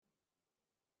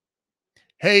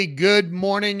Hey, good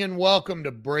morning and welcome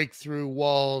to Breakthrough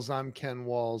Walls. I'm Ken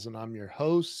Walls and I'm your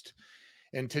host.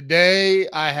 And today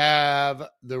I have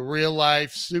the real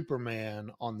life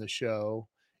Superman on the show.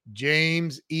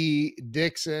 James E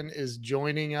Dixon is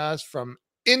joining us from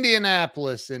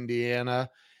Indianapolis, Indiana.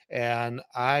 And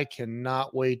I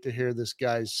cannot wait to hear this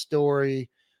guy's story.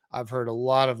 I've heard a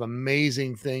lot of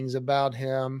amazing things about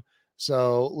him.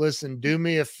 So listen, do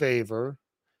me a favor.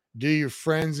 Do your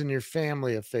friends and your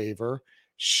family a favor.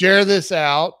 Share this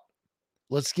out.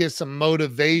 Let's get some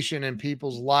motivation in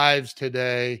people's lives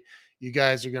today. You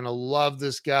guys are going to love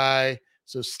this guy.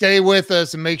 So stay with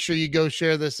us and make sure you go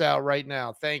share this out right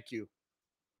now. Thank you.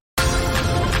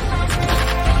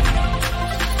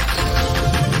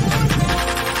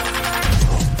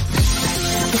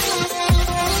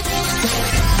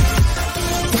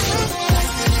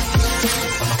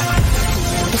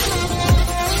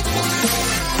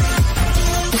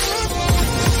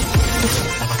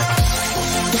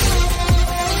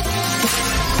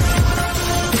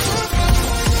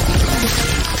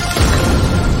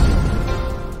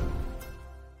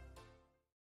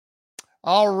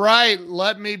 All right,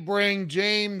 let me bring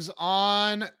James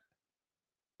on.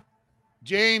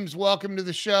 James, welcome to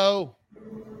the show.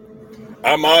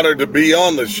 I'm honored to be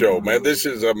on the show, man. This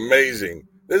is amazing.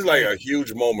 This is like a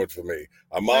huge moment for me.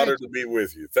 I'm honored to be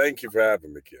with you. Thank you for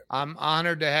having me, Kim. I'm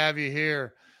honored to have you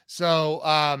here. So,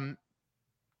 I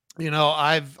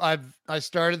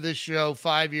started this show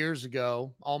 5 years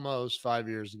ago, almost 5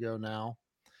 years ago now,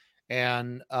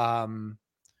 and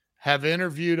have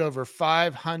interviewed over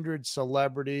 500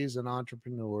 celebrities and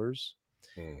entrepreneurs.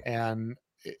 And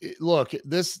look,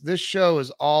 this show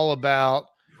is all about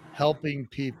helping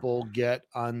people get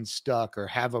unstuck or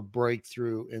have a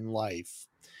breakthrough in life.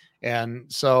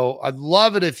 And so I'd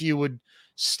love it if you would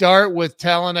start with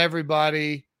telling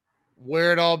everybody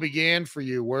where it all began for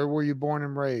you. Where were you born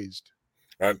and raised?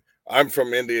 I'm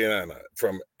from Indiana,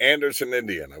 from Anderson,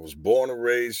 Indiana. I was born and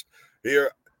raised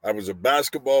here. I was a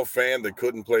basketball fan that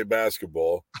couldn't play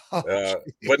basketball,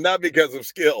 but not because of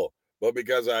skill, but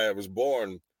because I was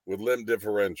born with limb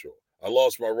differential. I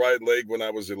lost my right leg when I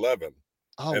was 11.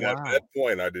 And at that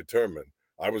point, I determined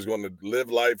I was going to live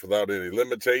life without any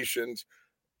limitations,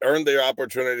 earned the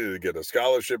opportunity to get a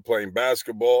scholarship playing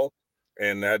basketball,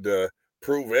 and had to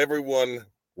prove everyone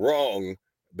wrong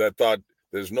that thought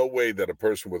there's no way that a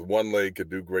person with one leg could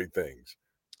do great things.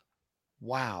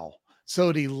 Wow.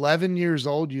 So at 11 years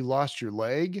old, you lost your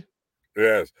leg?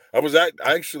 Yes. I was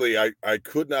actually, I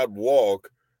could not walk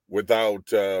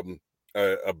without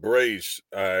a brace.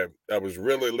 I was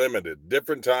really limited.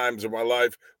 Different times in my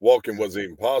life, walking was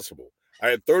impossible. I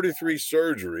had 33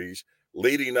 surgeries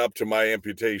leading up to my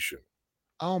amputation.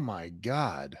 Oh my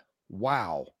God.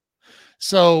 Wow.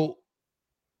 So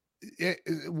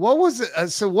what was it?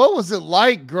 So what was it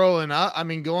like growing up? I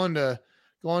mean, going to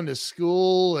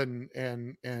school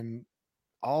and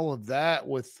all of that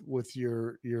with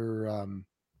your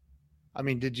I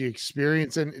mean, did you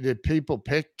experience it? Did people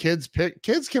pick kids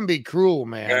can be cruel,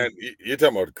 man. And you're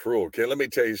talking about cruel. Okay, let me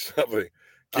tell you something.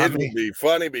 Kids would be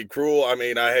funny, be cruel. I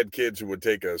mean, I had kids who would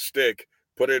take a stick,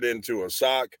 put it into a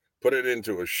sock, put it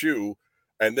into a shoe,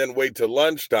 and then wait till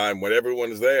lunchtime when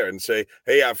everyone's there and say,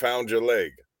 "Hey, I found your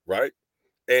leg," right?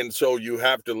 And so you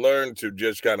have to learn to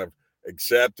just kind of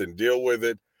accept and deal with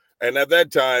it. And at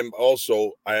that time,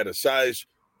 also, I had a size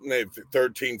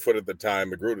 13 foot at the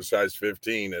time. I grew to size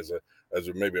 15 as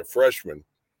maybe a freshman.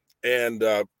 And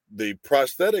the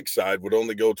prosthetic side would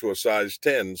only go to a size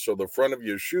 10. So the front of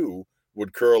your shoe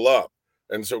would curl up.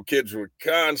 And so kids would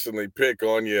constantly pick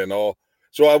on you and all.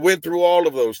 So I went through all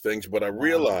of those things, but I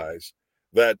realized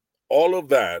that all of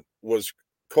that was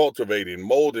cultivating,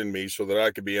 molding me so that I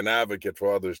could be an advocate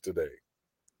for others today.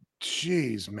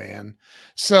 Jeez, man.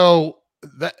 So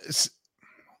that's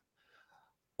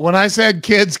when I said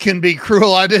kids can be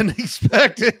cruel, I didn't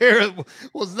expect to hear it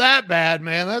was that bad,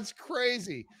 man. That's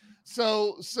crazy.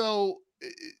 So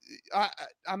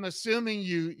I'm assuming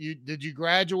you did you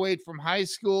graduate from high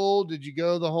school? Did you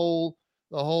go the whole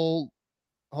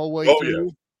way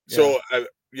through? Yeah.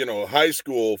 So high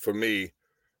school for me,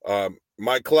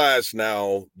 my class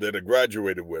now that I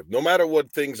graduated with, no matter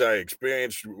what things I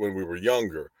experienced when we were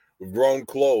younger, we've grown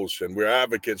close and we're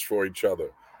advocates for each other.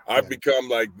 I've become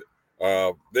like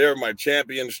they're my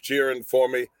champions cheering for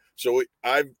me. So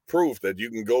I've proved that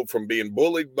you can go from being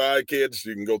bullied by kids,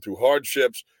 you can go through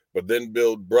hardships, but then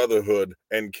build brotherhood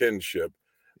and kinship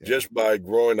just by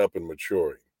growing up and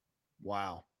maturing.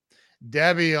 Wow.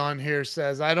 Debbie on here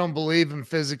says, I don't believe in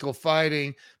physical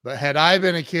fighting, but had I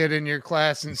been a kid in your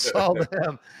class and saw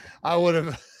them, I would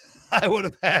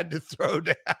have had to throw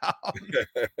down.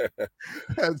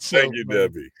 That's Thank so you, funny.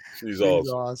 Debbie. She's She's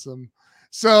awesome.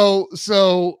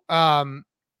 awesome.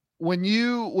 When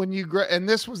you and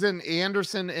this was in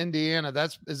Anderson, Indiana.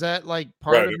 Is that like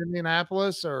part Right. of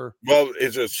Indianapolis or? Well,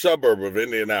 it's a suburb of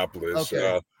Indianapolis.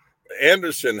 Okay.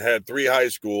 Anderson had 3 high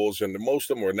schools, and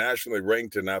most of them were nationally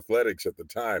ranked in athletics at the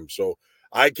time. So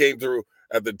I came through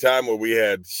at the time where we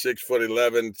had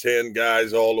 6'11", 10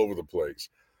 guys all over the place.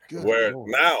 Good Where Lord.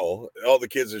 now all the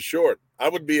kids are short. I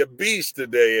would be a beast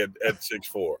today at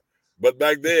 6'4", but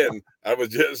back then I was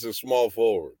just a small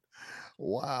forward.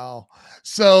 Wow.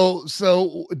 So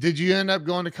did you end up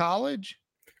going to college?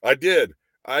 I did.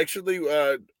 I actually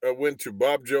went to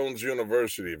Bob Jones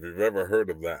University, if you've ever heard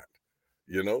of that.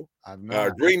 You know, I've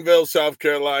not. Greenville, South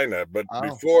Carolina. But Oh,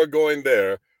 before going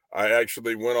there, I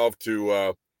actually went off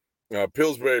to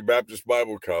Pillsbury Baptist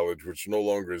Bible College, which no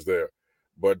longer is there.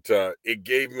 But it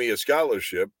gave me a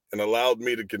scholarship and allowed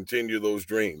me to continue those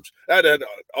dreams. That had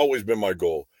always been my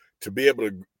goal, to be able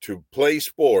to play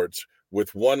sports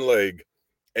with one leg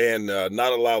and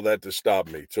not allow that to stop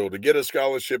me. So to get a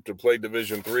scholarship to play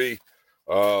Division III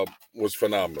was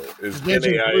phenomenal. Is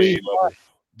Division NAIA three.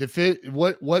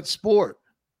 level What sport?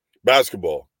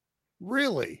 basketball.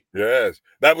 Really? Yes,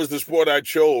 that was the sport I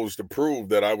chose to prove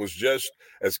that I was just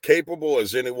as capable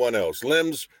as anyone else.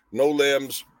 Limbs, no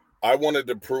limbs. I wanted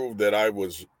to prove that I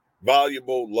was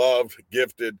valuable, loved,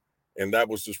 gifted, and that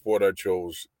was the sport I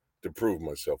chose to prove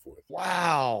myself with.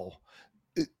 Wow.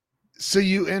 So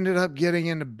you ended up getting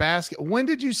into basket. When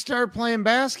did you start playing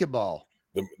basketball?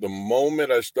 The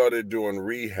moment I started doing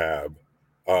rehab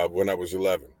when I was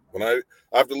 11,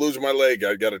 after losing my leg,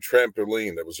 I got a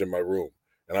trampoline that was in my room,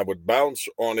 and I would bounce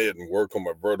on it and work on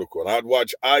my vertical. And I'd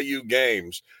watch IU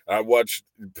games. I'd watch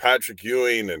Patrick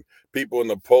Ewing and people in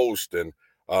the post, and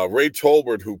Ray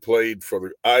Tolbert, who played for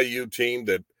the IU team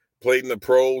that played in the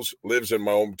pros, lives in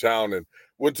my hometown, and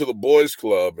went to the boys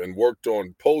club and worked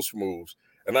on post moves.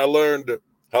 And I learned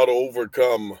how to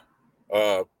overcome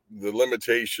the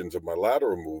limitations of my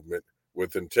lateral movement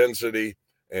with intensity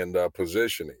and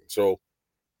positioning. So you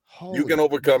Holy can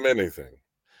overcome anything.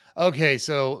 Okay,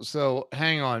 so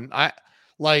hang on.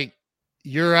 Like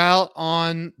you're out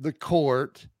on the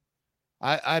court.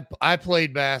 I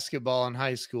played basketball in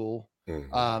high school.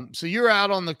 Mhm. So you're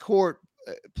out on the court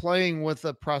playing with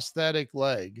a prosthetic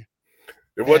leg.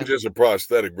 It wasn't And just a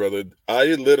prosthetic, brother. I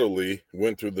literally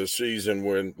went through the season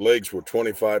when legs were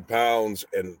 25 pounds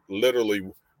and literally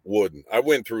wooden. I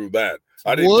went through that.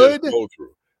 I didn't just wood? go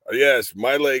through. Yes,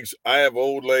 my legs, I have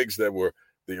old legs that were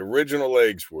the original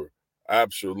legs were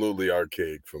absolutely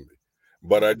archaic for me.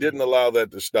 But I didn't allow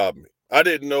that to stop me. I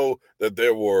didn't know that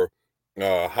there were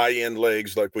high end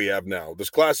legs like we have now. There's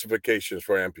classifications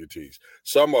for amputees.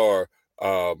 Some are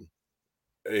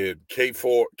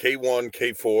K4, K1,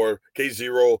 K4,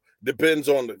 K0, depends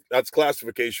on that's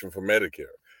classification for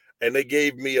Medicare. And they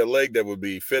gave me a leg that would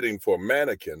be fitting for a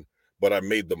mannequin, but I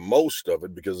made the most of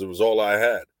it because it was all I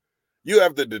had. You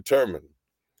have to determine,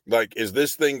 like, is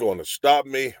this thing going to stop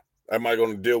me? Am I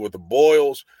going to deal with the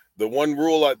boils? The one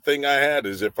thing I had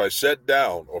is if I sat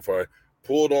down or if I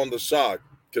pulled on the sock,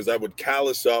 because I would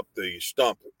callus up the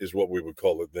stump, is what we would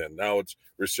call it then. Now it's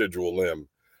residual limb.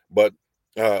 But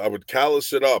I would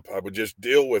callus it up. I would just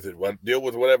deal with it, deal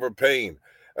with whatever pain.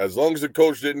 As long as the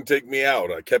coach didn't take me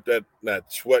out, I kept that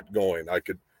sweat going. I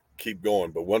could keep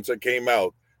going. But once I came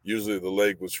out, usually the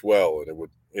leg would swell and it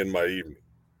would end my evening.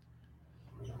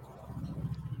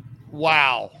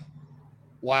 Wow.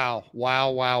 Wow.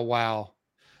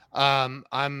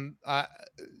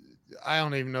 I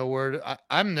don't even know where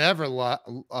I'm never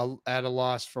at a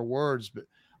loss for words, but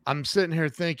I'm sitting here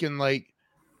thinking like,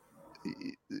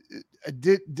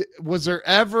 was there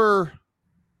ever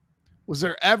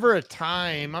a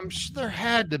time? I'm sure there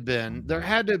had to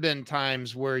have been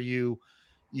times where you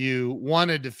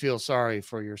wanted to feel sorry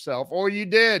for yourself, or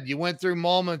you went through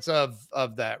moments of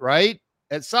that, right?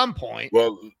 At some point.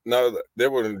 Well, no,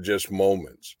 there weren't just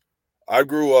moments. I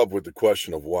grew up with the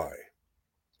question of why.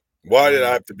 Why did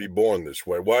I have to be born this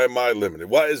way? Why am I limited?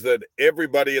 Why is that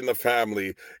everybody in the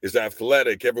family is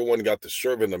athletic? Everyone got to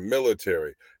serve in the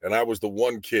military, and I was the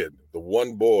one kid, the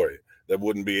one boy that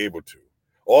wouldn't be able to.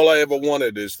 All I ever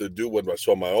wanted is to do what I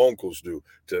saw my uncles do,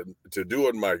 to do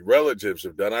what my relatives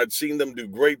have done. I'd seen them do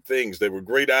great things. They were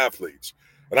great athletes,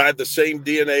 and I had the same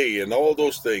DNA and all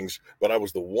those things, but I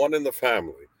was the one in the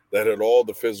family that had all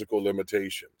the physical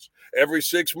limitations. Every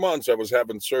 6 months, I was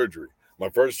having surgery. My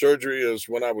first surgery is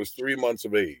when I was 3 months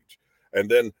of age. And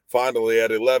then finally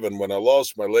at 11, when I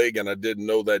lost my leg, and I didn't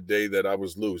know that day that I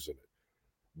was losing it.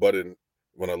 But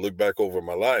when I look back over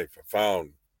my life, I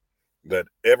found that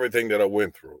everything that I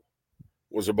went through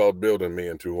was about building me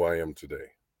into who I am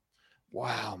today.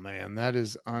 Wow, man, that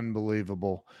is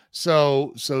unbelievable.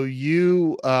 So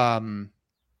you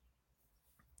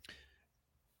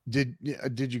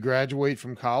did you graduate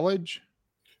from college?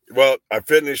 Well, I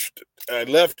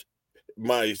left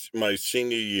my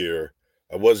senior year.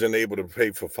 I wasn't able to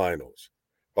pay for finals.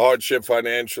 Hardship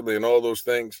financially and all those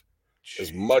things,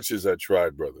 as Jeez. much as I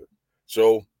tried, brother.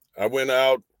 So I went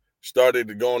out, started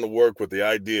to go into work with the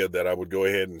idea that I would go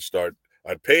ahead and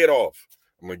I'd pay it off.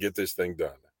 I'm gonna get this thing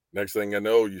done. Next thing I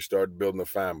know, you start building a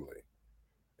family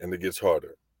and it gets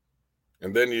harder.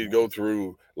 And then you go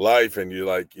through life and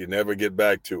you never get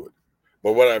back to it.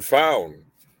 But what I found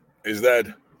is that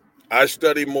I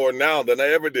study more now than I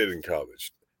ever did in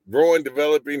college. Growing,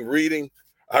 developing, reading.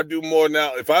 I do more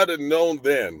now. If I'd have known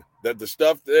then that the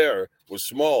stuff there was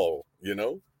small,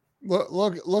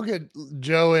 Look at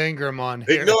Joe Ingram on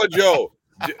here. ignore Joe.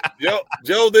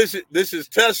 Joe, this is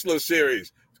Tesla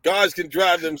series. Cars can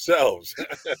drive themselves.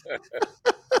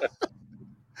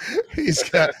 He's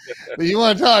got, but you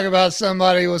want to talk about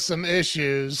somebody with some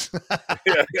issues.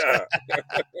 Yeah.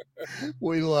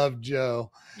 We love Joe.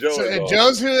 Joe is awesome.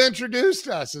 Joe's who introduced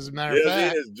us, as a matter of Yes, he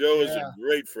fact. is. Joe is Yeah. a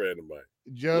great friend of mine.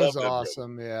 Joe's Love that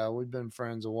awesome. Yeah, we've been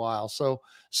friends a while. So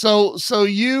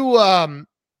you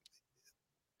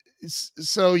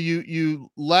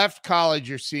left college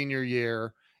your senior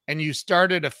year and you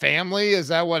started a family. Is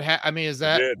that what I mean, is I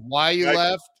that did. why you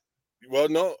left? Well,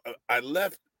 no, I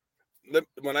left.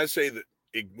 When I say that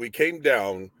we came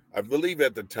down, I believe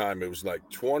at the time it was like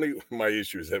 20. My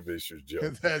issues have issues,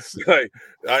 Joe. That's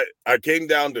I came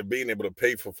down to being able to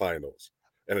pay for finals.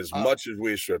 And as much as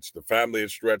we stretched, the family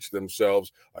had stretched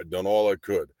themselves, I'd done all I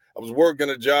could. I was working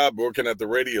a job, working at the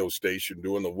radio station,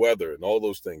 doing the weather and all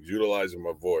those things, utilizing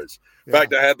my voice. In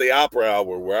fact, I had the opera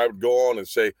hour where I would go on and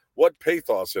say, what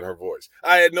pathos in her voice.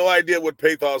 I had no idea what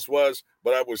pathos was,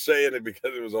 but I was saying it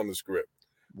because it was on the script.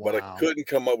 wow. But I couldn't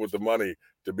come up with the money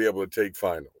to be able to take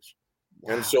finals.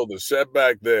 Wow. And so the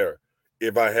setback there,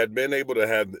 if I had been able to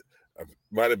have, it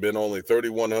might have been only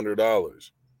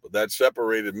 $3,100, but that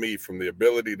separated me from the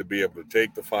ability to be able to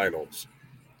take the finals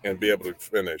and be able to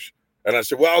finish. And I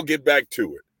said, well, I'll get back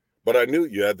to it. But I knew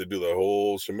you had to do the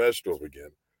whole semester over again.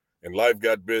 And life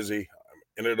got busy.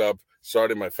 I ended up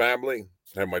starting my family.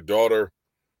 I had my daughter.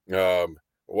 My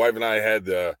wife and I had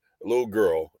a little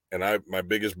girl. And my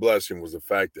biggest blessing was the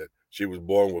fact that she was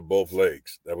born with both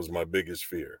legs. That was my biggest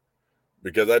fear,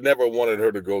 because I never wanted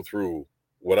her to go through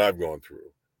what I've gone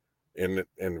through.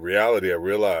 In reality, I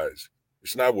realized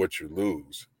it's not what you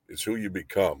lose, it's who you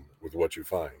become with what you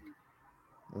find.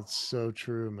 That's so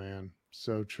true, man.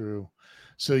 So true.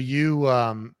 So you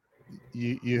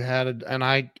had it, and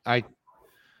I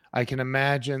can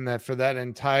imagine that for that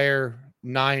entire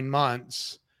 9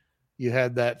 months, you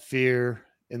had that fear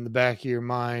in the back of your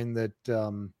mind that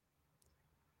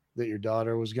that your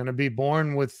daughter was going to be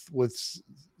born with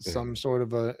some sort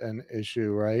of an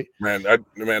issue, right? Man,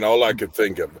 all I could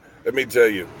think of. Let me tell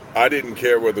you, I didn't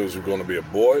care whether it was going to be a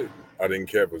boy. I didn't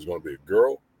care if it was going to be a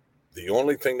girl. The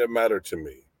only thing that mattered to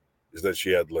me is that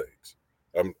she had legs.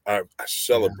 I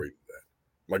celebrated that.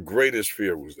 My greatest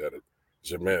fear was that I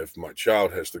said, man, if my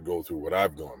child has to go through what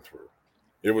I've gone through,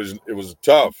 it was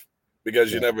tough,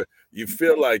 because you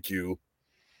feel like you'll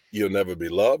never be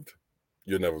loved,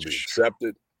 you'll never be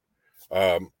accepted.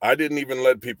 I didn't even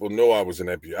let people know I was an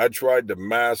amputee. I tried to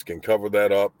mask and cover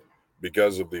that up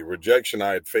because of the rejection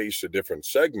I had faced at different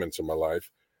segments of my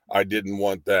life. I didn't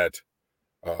want that.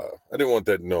 I didn't want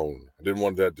that known. I didn't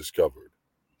want that discovered.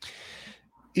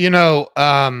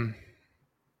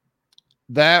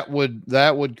 That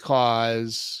would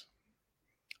cause,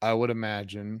 I would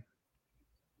imagine,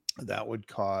 that would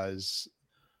cause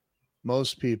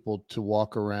most people to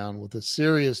walk around with a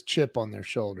serious chip on their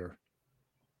shoulder.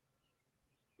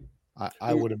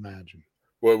 I would imagine.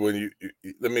 Well, when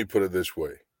let me put it this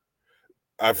way.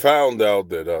 I found out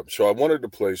that so I wanted to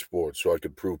play sports so I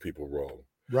could prove people wrong.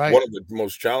 Right. One of the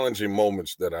most challenging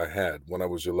moments that I had when I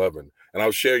was 11, and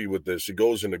I'll share you with this. It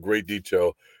goes into great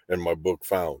detail in my book,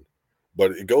 Found,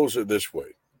 but it goes this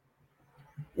way.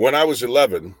 When I was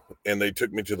 11 and they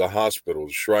took me to the hospital,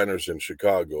 Shriners in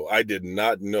Chicago, I did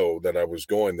not know that I was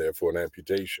going there for an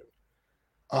amputation.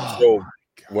 So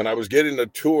when I was getting a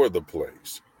tour of the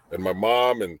place, and my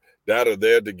mom and dad are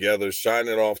there together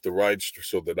signing off the rights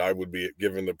so that I would be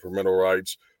given the parental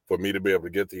rights for me to be able to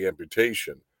get the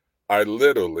amputation, I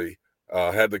literally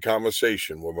had the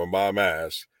conversation where my mom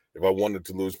asked if I wanted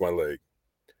to lose my leg.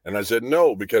 And I said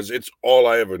no, because it's all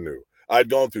I ever knew. I'd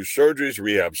gone through surgeries,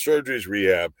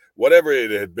 rehab, whatever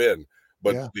it had been.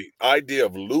 But the idea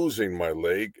of losing my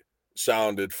leg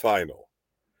sounded final.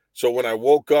 So when I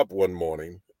woke up one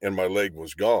morning and my leg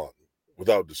was gone,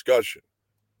 without discussion.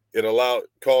 It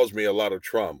caused me a lot of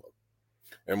trauma.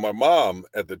 And my mom,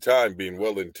 at the time, being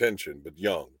well-intentioned but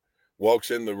young, walks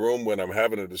in the room when I'm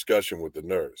having a discussion with the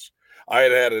nurse. I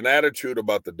had an attitude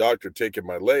about the doctor taking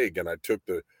my leg, and I took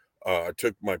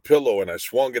my pillow and I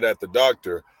swung it at the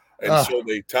doctor. And so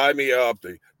they tie me up.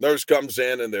 The nurse comes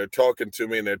in and they're talking to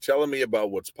me and they're telling me about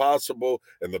what's possible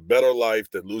and the better life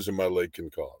that losing my leg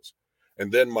can cause.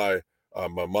 And then my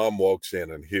mom walks in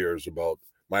and hears about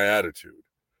my attitude.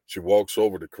 She walks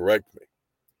over to correct me.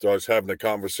 So I was having a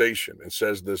conversation and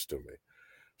says this to me.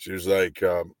 She was like,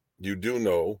 you do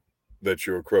know that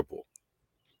you're a cripple.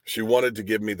 She wanted to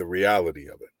give me the reality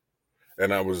of it.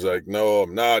 And I was like, no,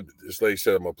 I'm not. This lady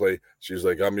said I'm going to play. She was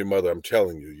like, I'm your mother. I'm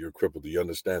telling you, you're crippled. Do you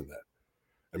understand that?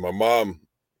 And my mom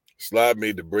slapped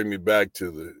me to bring me back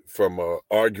from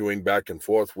arguing back and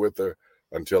forth with her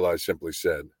until I simply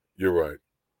said, you're right.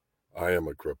 I am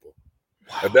a cripple.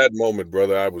 Wow. At that moment,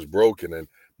 brother, I was broken,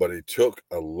 but it took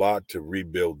a lot to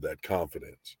rebuild that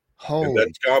confidence. And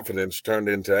that confidence turned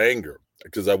into anger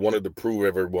because I wanted to prove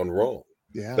everyone wrong.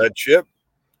 Yeah. That chip,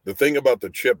 the thing about the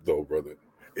chip, though, brother,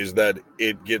 is that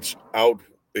it gets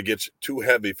too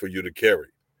heavy for you to carry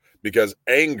because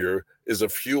anger is a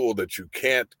fuel that you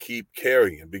can't keep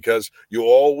carrying because you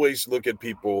always look at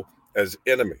people as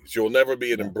enemies. You'll never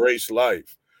be an embrace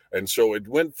life. And so it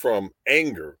went from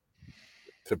anger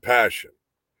to passion.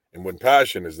 And when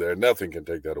passion is there, nothing can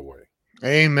take that away.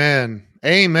 Amen.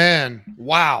 Amen.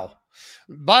 Wow.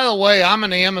 By the way, I'm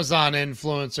an Amazon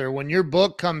influencer. When your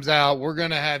book comes out, we're going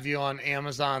to have you on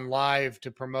Amazon Live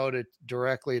to promote it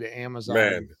directly to Amazon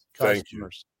customers. Thank you.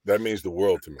 That means the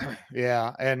world to me.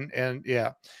 Yeah. And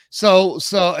yeah. So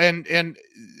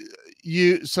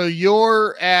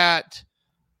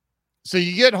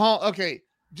you get home. Okay.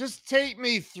 Just take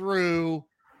me through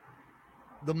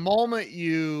the moment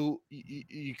you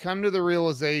come to the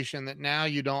realization that now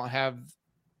you don't have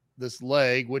this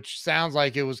leg, which sounds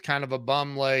like it was kind of a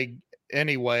bum leg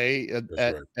anyway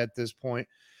at this point,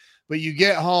 but you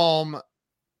get home,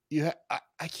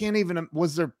 I can't even,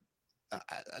 was there,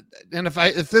 and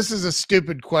if this is a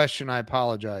stupid question, I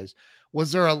apologize.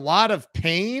 Was there a lot of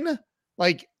pain?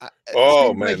 Like,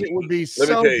 man, like it would be let so me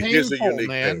tell you, painful, here's the unique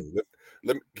man.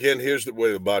 thing. Ken, here's the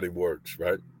way the body works,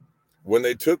 right? When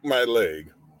they took my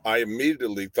leg, I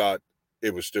immediately thought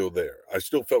it was still there. I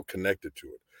still felt connected to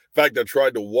it. In fact, I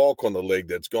tried to walk on the leg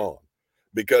that's gone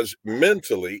because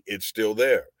mentally it's still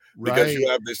there. Because you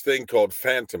have this thing called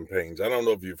phantom pains. I don't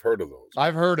know if you've heard of those.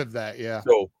 I've heard of that, yeah.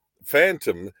 So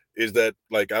phantom is that,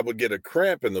 like, I would get a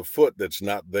cramp in the foot that's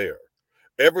not there.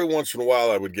 Every once in a while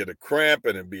I would get a cramp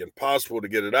and it'd be impossible to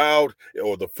get it out,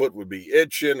 or the foot would be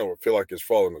itching, or feel like it's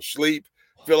falling asleep,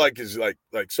 feel like it's like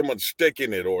someone's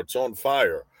sticking it or it's on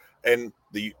fire. And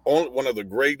one of the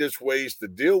greatest ways to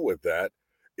deal with that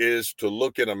is to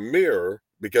look in a mirror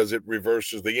because it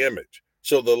reverses the image.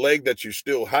 So the leg that you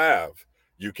still have,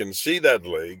 you can see that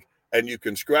leg and you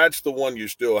can scratch the one you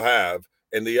still have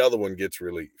and the other one gets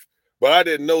relief. But I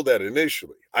didn't know that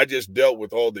initially. I just dealt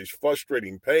with all these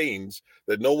frustrating pains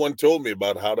that no one told me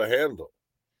about how to handle.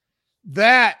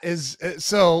 That is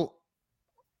so.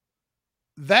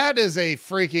 That is a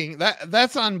freaking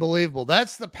that's unbelievable.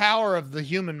 That's the power of the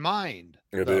human mind.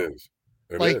 It is.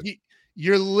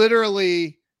 You're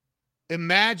literally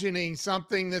imagining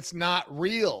something that's not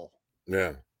real.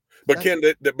 Yeah. But Ken,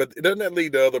 but doesn't that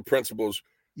lead to other principles?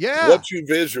 Yeah. What you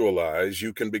visualize,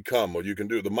 you can become, or you can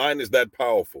do. The mind is that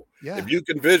powerful. Yeah. If you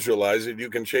can visualize it, you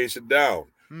can chase it down.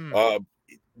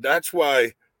 That's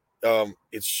why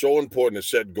it's so important to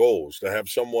set goals, to have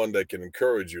someone that can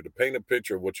encourage you, to paint a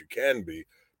picture of what you can be,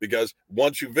 because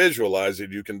once you visualize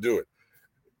it, you can do it.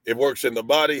 It works in the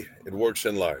body. It works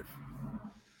in life.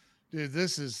 Dude,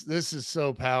 this is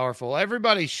so powerful.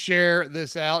 Everybody share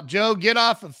this out. Joe, get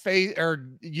off of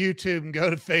YouTube and go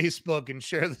to Facebook and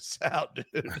share this out,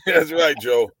 dude. That's right,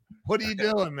 Joe. What are you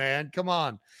doing, man? Come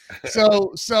on.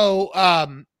 So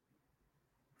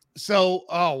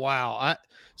oh wow.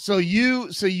 So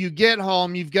you get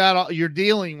home, you're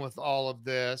dealing with all of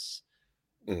this.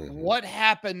 Mm-hmm. What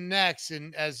happened next?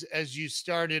 And as you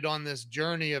started on this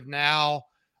journey of now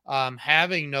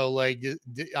having no leg,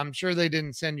 I'm sure they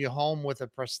didn't send you home with a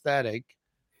prosthetic.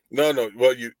 No.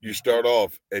 Well, you start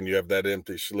off and you have that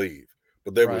empty sleeve,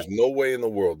 but there was no way in the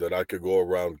world that I could go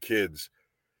around kids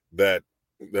that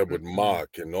would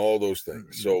mock and all those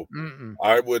things. So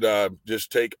I would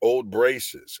just take old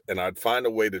braces and I'd find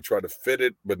a way to try to fit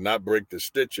it, but not break the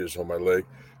stitches on my leg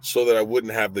so that I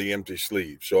wouldn't have the empty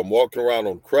sleeve. So I'm walking around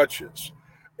on crutches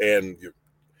and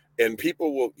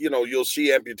people will, you'll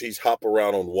see amputees hop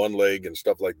around on one leg and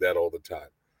stuff like that all the time.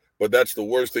 but that's the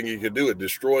worst thing you can do. It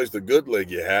destroys the good leg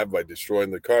you have by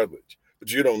destroying the cartilage.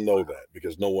 But you don't know that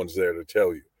because no one's there to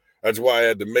tell you. That's why I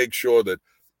had to make sure that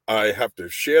I have to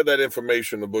share that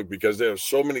information in the book, because there are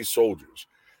so many soldiers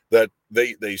that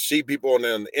they see people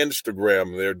on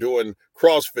Instagram, they're doing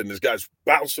CrossFit, and this guy's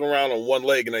bouncing around on one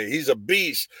leg, and he's a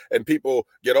beast, and people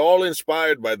get all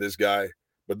inspired by this guy.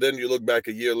 But then you look back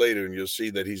a year later and you'll see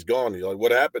that he's gone. You're like,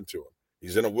 what happened to him?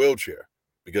 He's in a wheelchair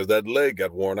because that leg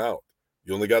got worn out.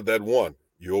 You only got that one.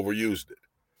 You overused it.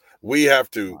 We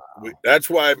have to. That's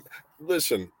why.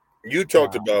 Listen, you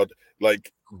talked about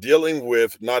like dealing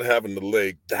with not having the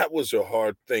leg. That was a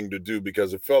hard thing to do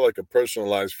because it felt like a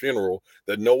personalized funeral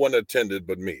that no one attended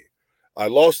but me. I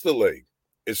lost the leg.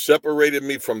 It separated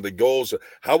me from the goals.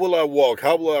 How will I walk?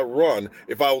 How will I run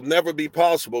if I'll never be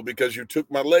possible because you took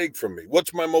my leg from me?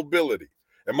 What's my mobility?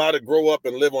 Am I to grow up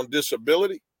and live on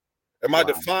disability? Am I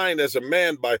defined as a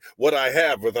man by what I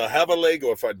have, whether I have a leg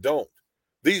or if I don't?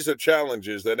 These are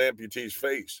challenges that amputees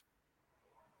face.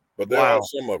 But there are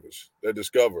some of us that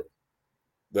discover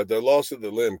that the loss of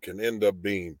the limb can end up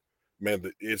being, man,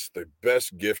 it's the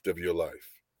best gift of your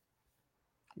life.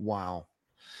 Wow.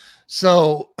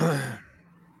 So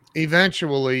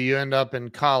eventually you end up in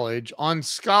college on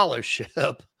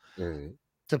scholarship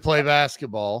to play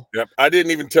basketball. Yep. I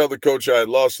didn't even tell the coach I had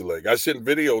lost a leg. I sent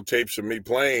videotapes of me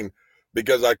playing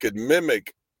because I could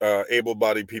mimic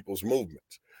able-bodied people's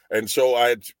movements. And so I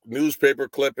had newspaper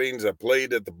clippings. I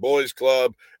played at the boys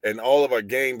club, and all of our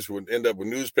games would end up with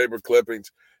newspaper clippings.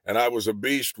 And I was a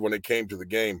beast when it came to the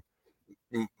game.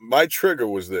 My trigger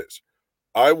was this.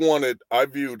 I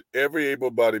viewed every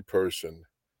able-bodied person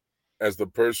as the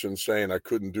person saying I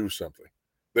couldn't do something.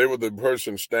 They were the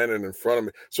person standing in front of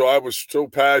me. So I was so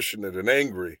passionate and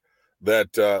angry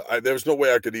that there was no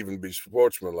way I could even be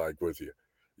sportsmanlike with you.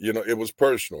 You know, it was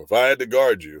personal. If I had to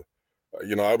guard you,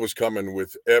 I was coming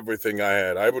with everything I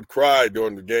had. I would cry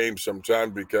during the game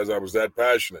sometimes because I was that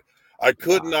passionate. I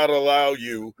could not allow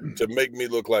you to make me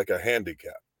look like a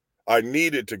handicap. I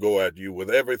needed to go at you with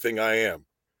everything I am.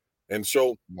 And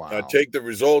so I take the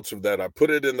results of that. I put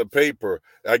it in the paper.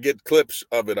 I get clips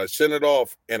of it. I sent it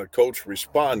off, and a coach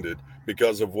responded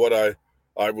because of what I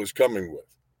was coming with.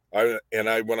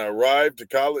 When I arrived to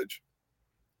college,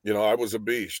 I was a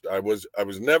beast. I was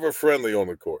never friendly on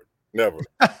the court. Never.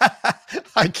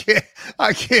 I can't.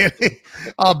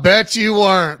 I'll bet you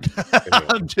weren't.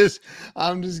 I'm just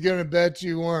gonna bet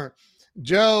you weren't.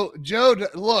 Joe,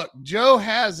 look, Joe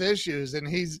has issues, and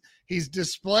he's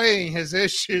displaying his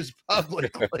issues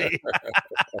publicly.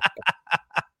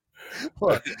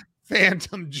 What,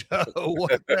 Phantom Joe?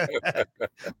 What the heck?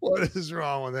 What is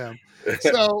wrong with him?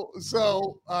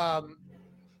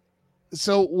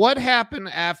 So what happened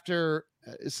after?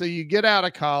 So you get out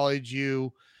of college,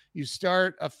 you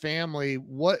start a family.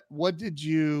 What did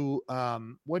you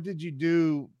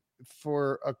do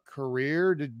for a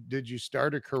career? Did you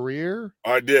start a career?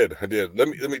 I did. Let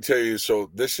me tell you. So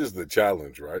this is the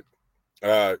challenge, right?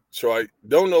 So I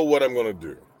don't know what I'm going to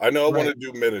do. I know I want to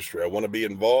do ministry. I want to be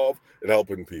involved in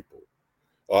helping people.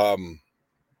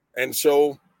 And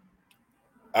so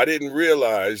I didn't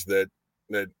realize that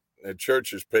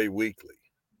churches pay weekly.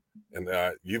 And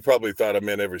you probably thought I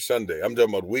meant every Sunday. I'm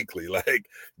talking about weekly. Like,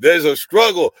 there's a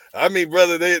struggle. I mean,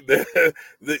 brother,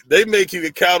 they make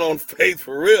you count on faith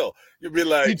for real. You'd be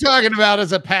like, you talking about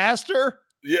as a pastor?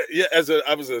 Yeah.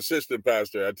 I was an assistant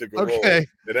pastor. I took a role and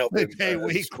helped as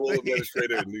a school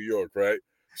administrator in New York, right?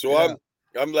 So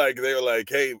I'm like, they were like,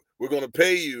 hey, we're going to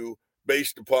pay you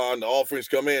based upon the offerings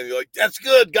come in. You're like, that's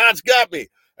good. God's got me.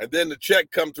 And then the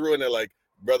check come through, and they're like,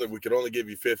 brother, we can only give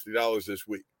you $50 this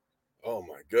week. Oh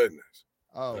my goodness!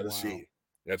 Let's see.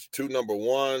 That's 2 number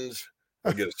ones.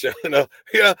 I get a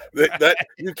that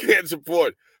you can't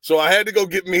support. So I had to go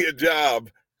get me a job,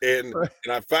 and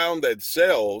I found that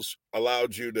sales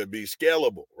allowed you to be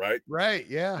scalable, right? Right.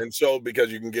 Yeah. And so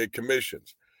because you can get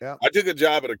commissions. Yeah. I took a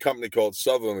job at a company called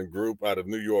Sutherland Group out of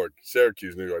New York,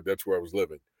 Syracuse, New York. That's where I was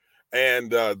living,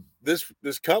 and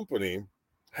this company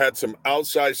had some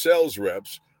outside sales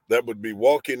reps that would be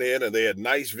walking in, and they had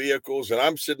nice vehicles, and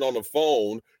I'm sitting on the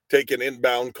phone taking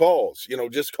inbound calls,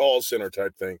 just call center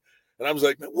type thing. And I was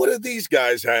like, man, what do these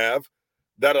guys have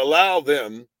that allow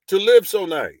them to live so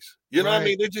nice? You know what I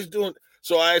mean? They're just doing.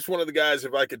 So I asked one of the guys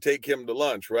if I could take him to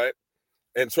lunch, right?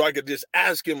 And so I could just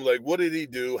ask him, like, what did he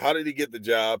do? How did he get the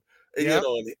job? And,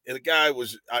 and the guy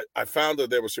was, I found that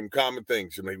there were some common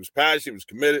things. He was passionate, he was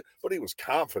committed, but he was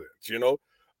confident,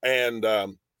 And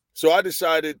so I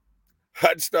decided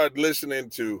I'd start listening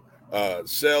to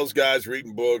sales guys,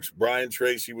 reading books. Brian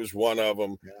Tracy was one of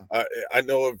them. Yeah. I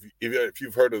know if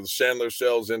you've heard of the Sandler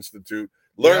Sales Institute,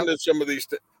 learn that some of these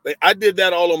I did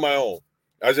that all on my own.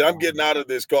 I said, I'm getting out of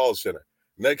this call center.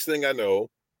 Next thing I know,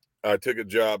 I took a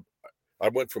job. I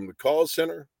went from the call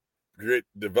center,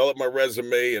 developed my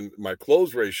resume, and my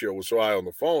close ratio was so high on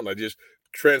the phone. I just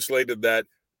translated that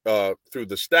through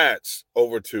the stats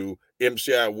over to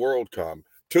MCI WorldCom.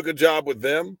 Took a job with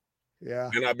them,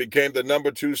 and I became the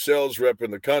number 2 sales rep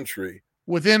in the country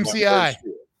with MCI.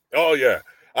 Oh yeah,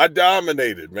 I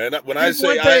dominated, man. When I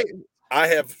say I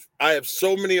have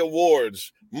so many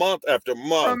awards month after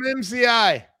month from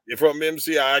MCI. From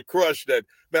MCI, I crushed that.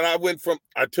 Man,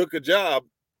 I took a job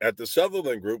at the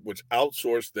Sutherland Group, which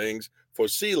outsourced things for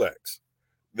CLEX.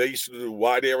 They used to do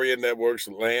wide area networks,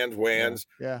 LANs, WANs,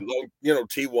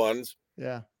 T1s.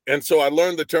 Yeah. And so I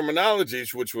learned the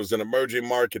terminologies, which was an emerging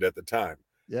market at the time.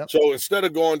 Yep. So instead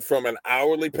of going from an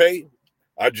hourly pay,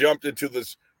 I jumped into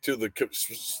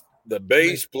the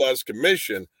base plus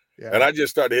commission, and I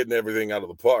just started hitting everything out of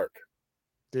the park.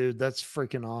 Dude, that's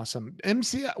freaking awesome.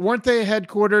 MCI, weren't they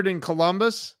headquartered in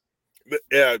Columbus?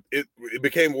 Yeah, it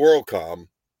became WorldCom.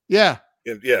 Yeah.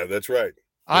 Yeah, that's right.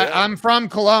 I'm from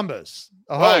Columbus,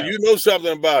 Ohio. Oh, you know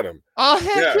something about him. Oh,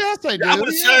 heck yes, I do. I would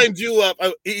have signed you up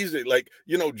easy. Like,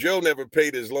 Joe never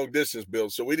paid his long distance bill,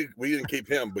 so we didn't keep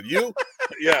him. But you,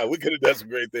 yeah, we could have done some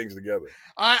great things together.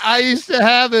 I used to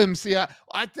have MCI.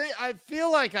 I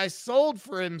feel like I sold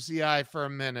for MCI for a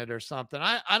minute or something.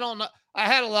 I don't know. I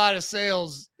had a lot of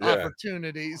sales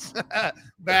opportunities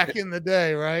back in the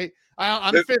day, right?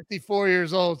 I'm 54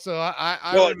 years old, so I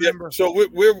remember. Yeah. So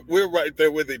we're right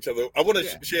there with each other. I want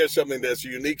to share something that's a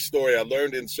unique story I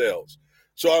learned in sales.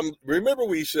 So remember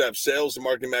we used to have sales and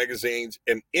marketing magazines,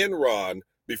 and Enron,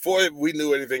 before we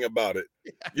knew anything about it.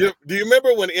 Do you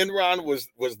remember when Enron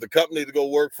was the company to go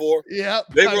work for? Yeah.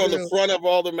 They were on the front of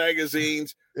all the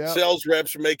magazines. Yep. Sales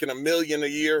reps were making $1 million a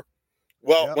year.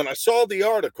 Well, when I saw the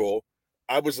article,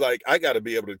 I was like, I got to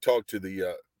be able to talk to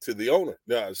the owner,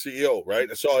 CEO, right?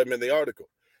 I saw him in the article.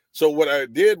 So what I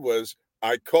did was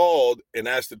I called and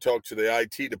asked to talk to the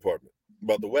IT department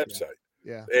about the website.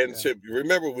 So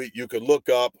remember, you could look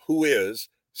up who is,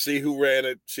 see who ran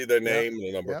it, see their name and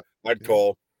the number. I'd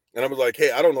call, and I was like,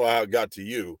 hey, I don't know how it got to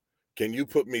you. Can you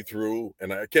put me through?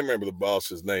 And I can't remember the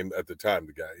boss's name at the time.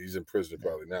 The guy, he's in prison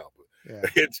probably now, but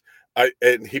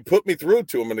and he put me through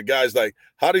to him, and the guy's like,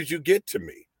 how did you get to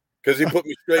me? Because he put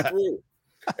me straight through.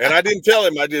 And I didn't tell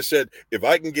him. I just said, if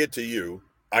I can get to you,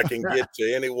 I can get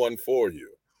to anyone for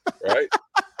you. Right?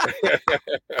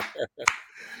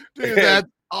 Dude, that's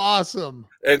awesome.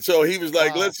 And so he was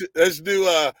like, let's do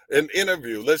an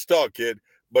interview. Let's talk, kid.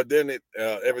 But then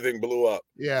everything blew up.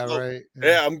 Yeah, right.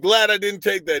 Yeah, I'm glad I didn't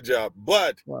take that job.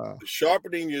 But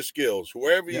sharpening your skills,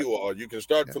 wherever you are, you can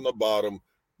start from the bottom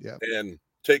and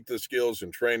take the skills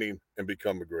and training and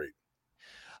become a great.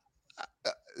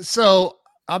 So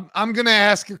I'm going to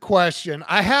ask a question.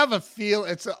 I have a feel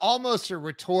it's almost a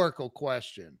rhetorical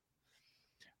question.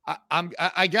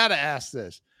 I got to ask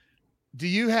this. Do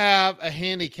you have a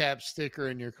handicap sticker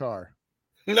in your car?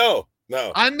 No.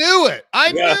 I knew it.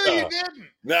 I knew you didn't.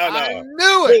 No. I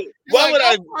knew it. Why would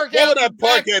I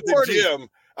park at the gym?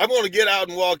 I'm going to get out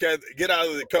and get out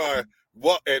of the car,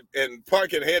 walk and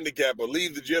park at handicap or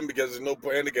leave the gym because there's no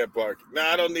handicap parking. No,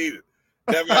 I don't need it.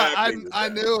 Never happened. I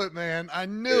knew it, man. I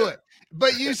knew it.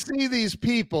 But you see these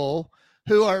people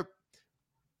who are,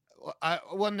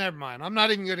 never mind. I'm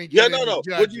not even going to get into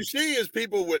judges. What you see is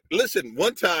people listen,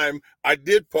 one time I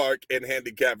did park in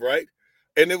handicap, right?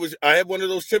 And I had one of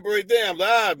those temporary dams.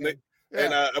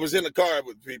 And I was in the car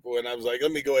with people, and I was like,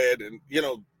 let me go ahead. And,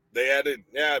 they added,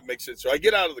 it makes sense. So I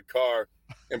get out of the car,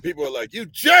 and people are like, you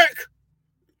jerk,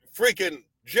 freaking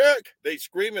jerk. They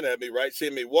screaming at me, right?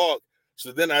 Seeing me walk.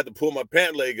 So then I had to pull my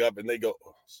pant leg up, and they go,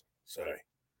 oh, sorry.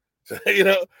 So,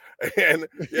 and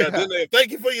then they thank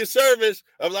you for your service.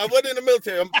 I wasn't in the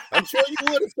military. I'm sure you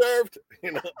would have served,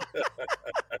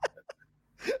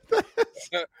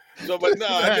 So, but no,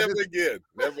 I never again.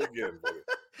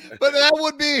 But that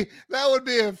would be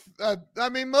I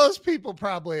mean, most people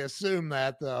probably assume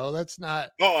that, though. That's not.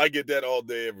 Oh, I get that all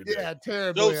day, every day. Yeah,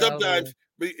 terrible. So sometimes,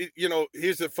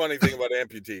 here's the funny thing about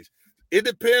amputees. It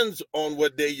depends on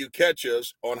what day you catch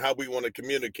us on how we want to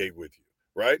communicate with you,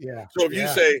 right? Yeah. So if you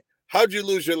say, how'd you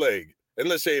lose your leg? And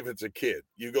let's say if it's a kid,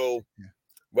 you go,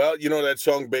 well, you know that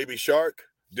song Baby Shark?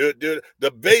 Dude,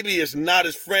 the baby is not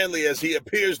as friendly as he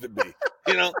appears to be,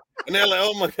 And they're like,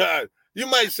 oh my God, you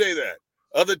might say that.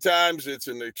 Other times it's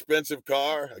an expensive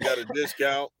car. I got a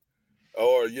discount.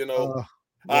 Or,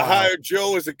 I hired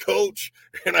Joe as a coach,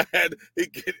 and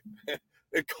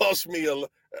it cost me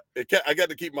I got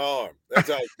to keep my arm. That's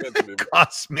how expensive it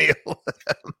cost me.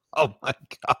 Oh my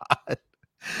God.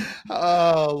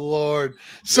 Oh Lord.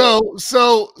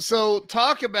 So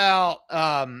talk about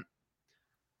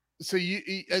so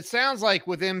it sounds like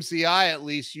with MCI at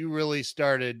least you really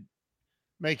started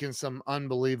making some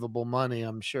unbelievable money,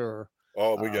 I'm sure.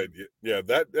 Oh, we got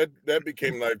that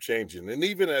became life changing. And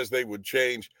even as they would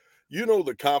change,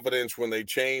 the confidence when they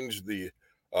change the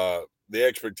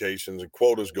expectations and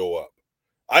quotas go up.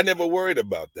 I never worried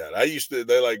about that.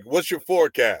 They're like, "What's your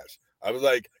forecast?" I was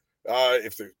like,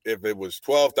 if it was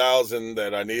 12,000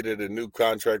 that I needed in new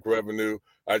contract revenue,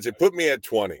 I'd say put me at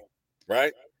 20,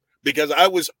 right? Because I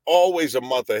was always a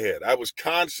month ahead. I was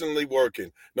constantly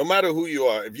working. No matter who you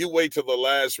are, if you wait till the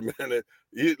last minute,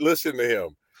 you listen to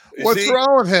him. You What's see,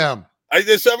 wrong with him?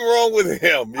 there's something wrong with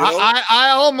him, I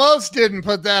almost didn't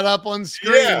put that up on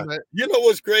screen, Yeah. but You know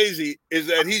what's crazy is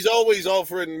that he's always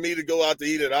offering me to go out to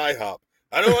eat at IHOP.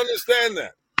 I don't understand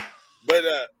that. But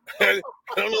I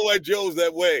don't know why Joe's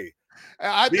that way.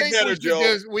 I Be think better,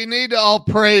 Joe. we need to all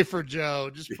pray for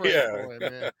Joe. Just pray Yeah. for him,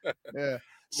 man. Yeah. But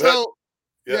So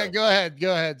yeah, yeah. go ahead.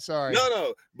 Go ahead. Sorry.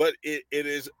 No. But it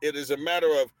is a matter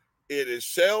of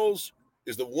sales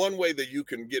is the one way that you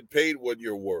can get paid what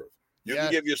you're worth. You can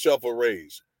Yes. give yourself a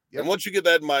raise. Yep. And once you get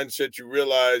that mindset, you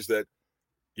realize that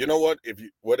you know what?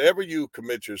 Whatever you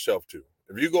commit yourself to,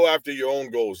 if you go after your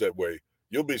own goals that way,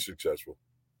 you'll be successful.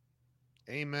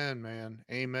 Amen, man.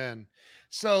 Amen.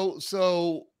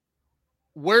 So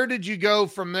where did you go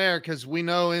from there? Because we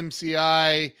know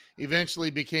MCI eventually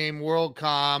became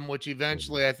WorldCom, which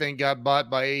eventually I think got bought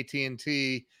by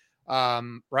AT&T,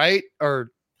 right?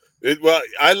 Or Well,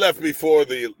 I left before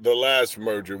the last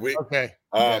merger. okay,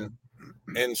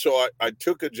 And so I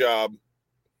took a job.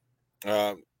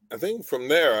 I think from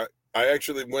there I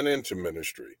actually went into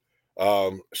ministry.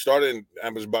 Started. I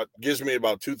was gives me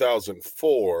about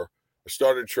 2004. I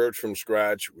started church from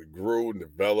scratch. We grew and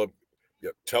developed,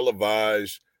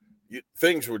 televised.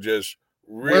 Things were just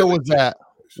really. Where was that?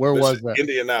 Where This was is that?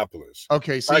 Indianapolis.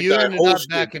 Okay, so In fact, you I ended up hosted.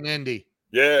 back in Indy.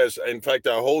 Yes, in fact,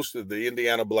 I hosted the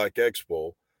Indiana Black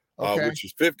Expo, Okay. which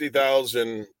is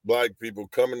 50,000 Black people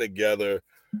coming together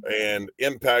and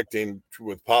impacting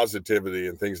with positivity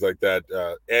and things like that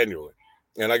annually.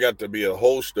 And I got to be a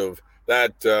host of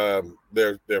that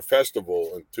their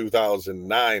festival in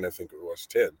 2009, I think it was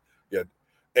 10. Yeah,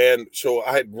 and so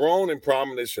I had grown in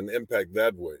prominence and impact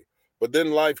that way. But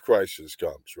then life crisis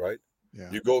comes, right?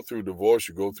 Yeah. You go through divorce,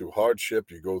 you go through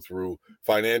hardship, you go through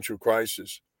financial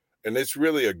crisis, and it's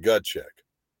really a gut check,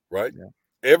 right? Yeah.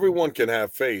 Everyone can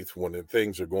have faith when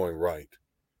things are going right.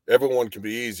 Everyone can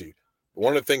be easy.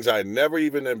 One of the things I never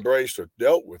even embraced or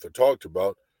dealt with or talked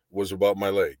about was about my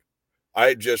leg.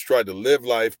 I just tried to live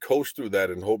life, coast through that,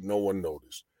 and hope no one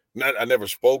noticed. I never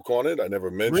spoke on it. I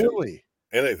never mentioned Really?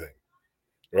 anything,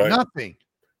 right? Nothing.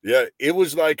 Yeah, it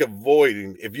was like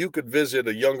avoiding. If you could visit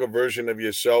a younger version of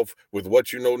yourself with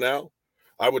what you know now,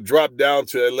 I would drop down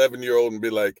to 11-year-old and be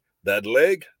like, that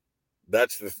leg,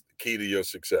 that's the key to your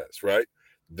success, right?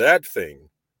 That thing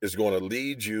is going to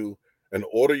lead you and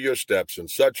order your steps in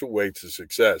such a way to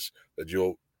success that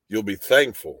you'll be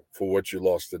thankful for what you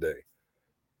lost today.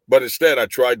 But instead, I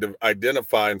tried to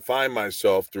identify and find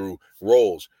myself through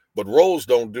roles, but roles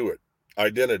don't do it.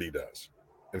 Identity does.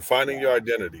 And finding your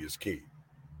identity is key.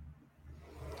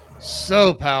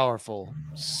 So powerful.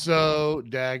 So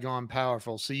daggone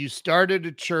powerful. So you started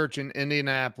a church in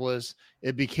Indianapolis.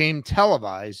 It became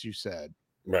televised, you said.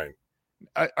 Right.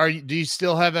 Do you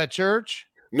still have that church?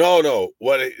 No.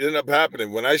 What ended up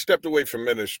happening when I stepped away from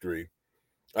ministry,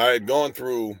 I had gone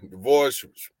through divorce.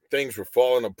 Things were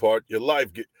falling apart. Your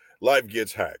life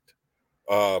gets hacked.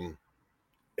 And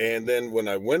then when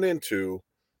I went into,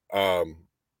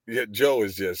 Joe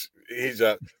is he's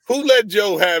who let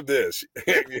Joe have this?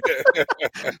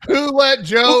 Who let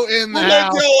Joe in Who the let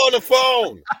house? Joe on the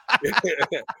phone?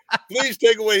 Please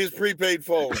take away his prepaid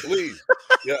phone, please.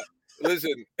 Yeah,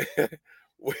 listen.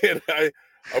 When I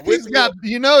went through,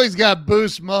 He's got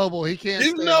Boost Mobile. He can't.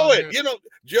 you stay know on it. here.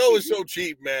 Joe is so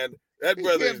cheap, man. That He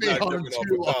brother can't is be not on coming off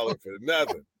too a dollar for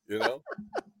nothing. The long.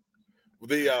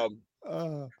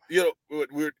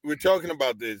 we're talking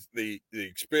about this the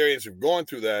experience of going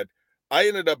through that. I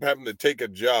ended up having to take a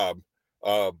job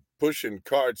pushing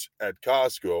carts at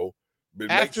Costco. But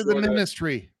make After the sure that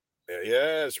ministry.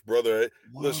 yes, brother.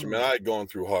 Listen, man, Whoa. I had gone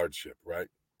through hardship, right?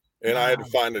 And I had to Wow.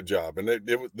 find a job, and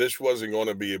this wasn't going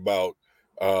to be about.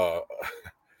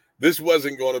 This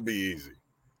wasn't going to be easy.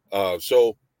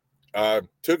 So I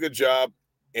took a job,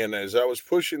 and as I was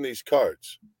pushing these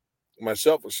carts, my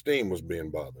self-esteem was being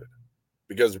bothered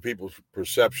because of people's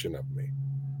perception of me.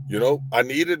 I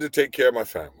needed to take care of my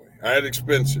family. I had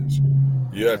expenses.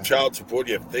 You have child support.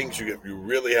 You have things you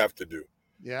really have to do.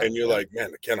 Yeah. And you're like,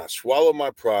 man, can I swallow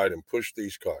my pride and push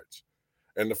these cards?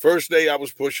 And the first day I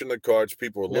was pushing the cards,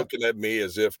 people were looking at me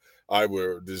as if I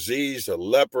were diseased, a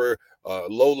leper,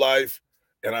 low life.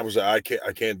 And I was like,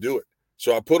 I can't do it.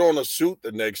 So I put on a suit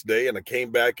the next day and I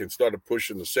came back and started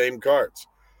pushing the same cards.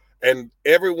 And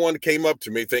everyone came up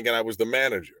to me thinking I was the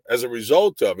manager. As a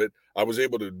result of it, I was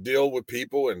able to deal with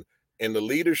people, and the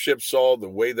leadership saw the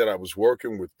way that I was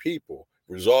working with people,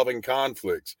 resolving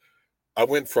conflicts. I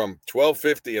went from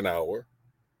 $12.50 an hour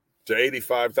to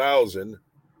 85,000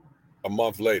 a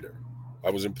month later.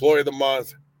 I was employee of the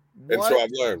month. And so What?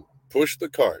 I've learned, push the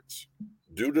cards,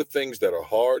 do the things that are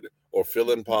hard or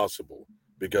feel impossible,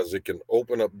 because it can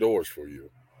open up doors for you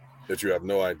that you have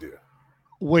no idea.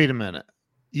 Wait a minute.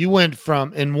 You went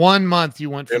from, in 1 month, you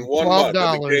went In from 1 month,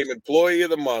 I $12. became employee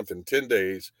of the month in 10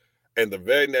 days. And the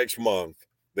very next month,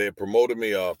 they had promoted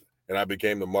me up and I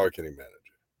became the marketing manager.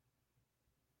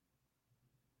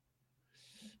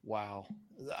 Wow.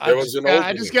 There was an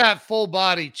I just opening. got full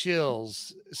body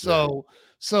chills. So,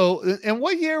 and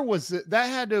what year was it? That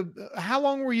had to, how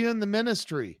long were you in the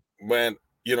ministry? Man,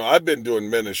 I've been doing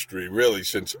ministry really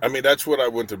since, that's what I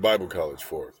went to Bible college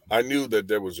for. I knew that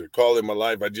there was a call in my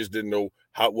life. I just didn't know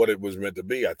what it was meant to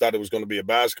be. I thought it was going to be a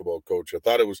basketball coach. I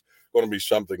thought it was going to be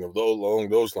something along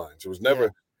those lines. It was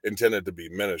never intended to be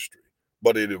ministry,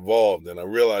 but it evolved. And I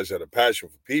realized I had a passion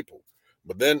for people.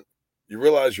 But then you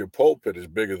realize your pulpit is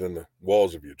bigger than the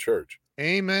walls of your church.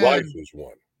 Amen. Life is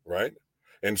one, right?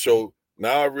 And so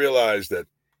now I realize that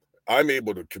I'm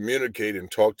able to communicate and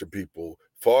talk to people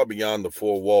far beyond the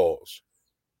four walls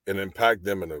and impact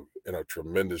them in a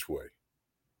tremendous way.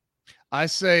 I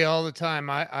say all the time,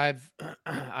 I've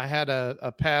I had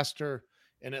a pastor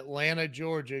in Atlanta,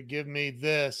 Georgia, give me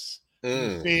this.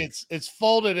 You see, it's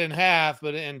folded in half,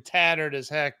 but and tattered as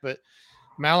heck. But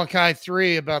Malachi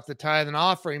 3 about the tithe and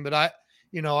offering. But I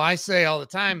say all the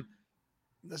time,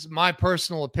 this is my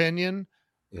personal opinion.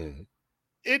 Mm-hmm.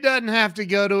 It doesn't have to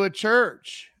go to a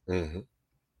church. Mm-hmm.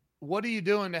 What are you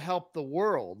doing to help the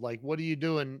world? Like, what are you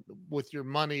doing with your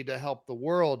money to help the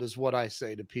world is what I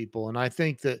say to people. And I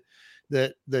think that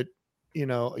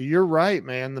you're right,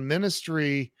 man. The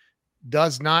ministry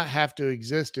does not have to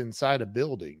exist inside a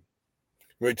building.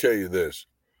 Let me tell you this.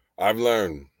 I've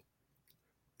learned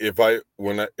if I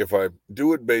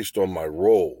do it based on my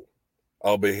role,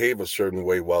 I'll behave a certain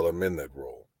way while I'm in that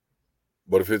role.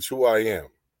 But if it's who I am,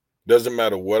 doesn't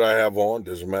matter what I have on,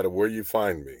 doesn't matter where you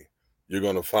find me, you're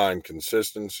going to find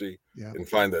consistency and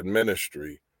find that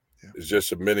ministry is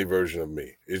just a mini version of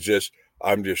me. It's just,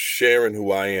 I'm just sharing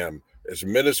who I am, as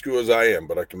minuscule as I am,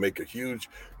 but I can make a huge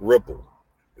ripple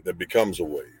that becomes a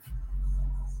wave.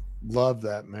 Love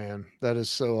that, man. That is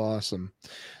so awesome.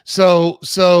 So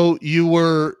you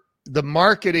were the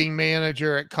marketing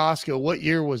manager at Costco. What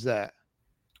year was that?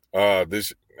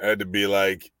 This had to be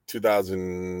like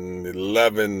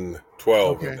 2011,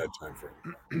 12 in that time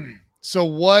frame. So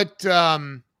what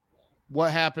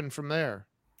happened from there?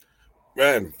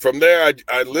 Man, from there,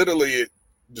 I literally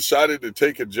decided to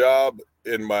take a job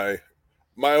in my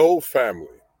whole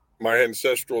family, my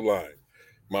ancestral line.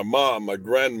 My mom, my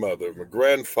grandmother, my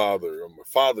grandfather on my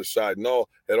father's side,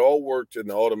 had all worked in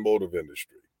the automotive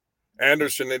industry.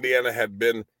 Anderson, Indiana had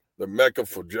been the mecca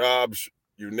for jobs,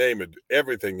 you name it,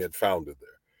 everything had founded there.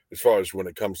 As far as when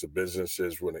it comes to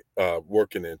businesses,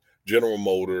 working in General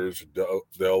Motors,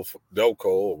 Delco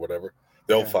or whatever,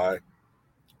 Delphi.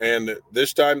 And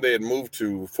this time they had moved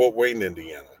to Fort Wayne,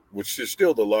 Indiana, which is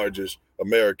still the largest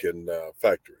American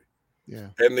factory. Yeah.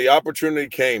 And the opportunity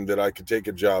came that I could take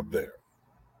a job there.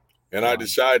 And I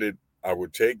decided I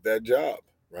would take that job,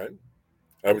 right?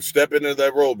 I would step into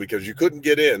that role because you couldn't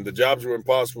get in. The jobs were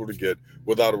impossible to get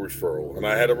without a referral. And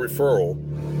I had a referral.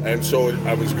 And so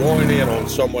I was going in on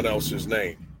someone else's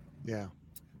name. Yeah.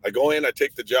 I go in, I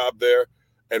take the job there.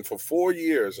 And for 4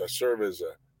 years, I serve as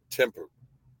a temp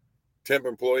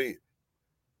employee.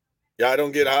 Yeah, I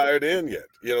don't get hired in yet.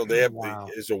 They have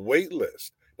it's a wait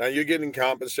list. Now you're getting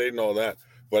compensated and all that,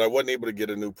 but I wasn't able to get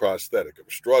a new prosthetic. I'm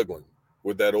struggling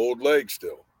with that old leg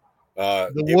still.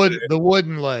 The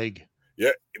wooden leg.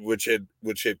 Yeah, which had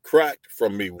cracked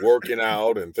from me working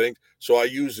out and things. So I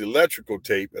used electrical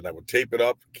tape and I would tape it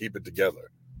up, keep it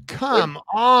together. Come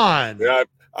on. Yeah,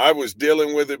 I was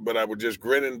dealing with it, but I would just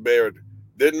grin and bear it.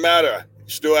 Didn't matter.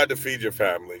 Still had to feed your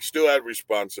family. Still had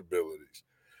responsibilities.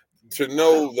 To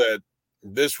know that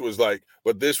this was the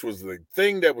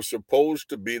thing that was supposed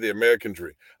to be the American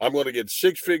dream. I'm going to get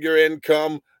 6-figure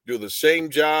income, do the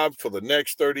same job for the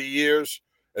next 30 years,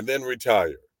 and then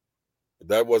retire. But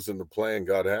that wasn't the plan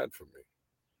God had for me.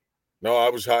 No, I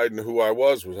was hiding who I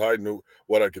was hiding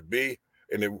what I could be.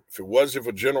 And if it wasn't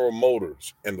for General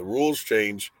Motors and the rules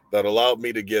changed that allowed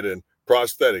me to get a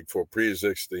prosthetic for a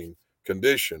pre-existing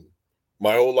condition,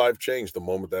 my whole life changed the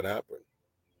moment that happened.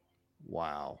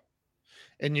 Wow.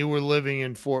 And you were living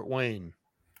in Fort Wayne.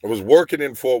 I was working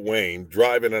in Fort Wayne,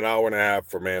 driving an hour and a half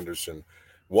from Anderson,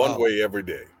 one Oh, way every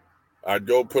day. I'd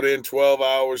go put in 12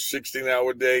 hours,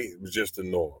 16-hour day. It was just the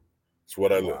norm. It's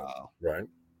what I lived, wow. right?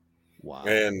 Wow.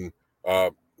 And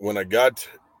when I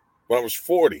was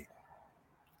 40,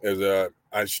 I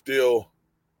was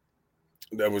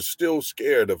still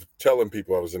scared of telling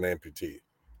people I was an amputee.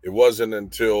 It wasn't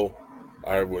until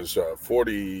I was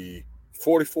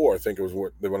 44, I think it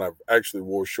was when I actually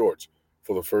wore shorts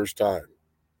for the first time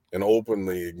and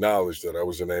openly acknowledged that I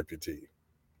was an amputee.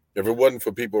 If it wasn't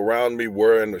for people around me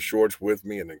wearing the shorts with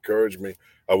me and encouraged me,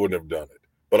 I wouldn't have done it.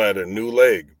 But I had a new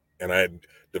leg and I had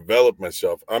developed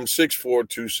myself. I'm 6'4",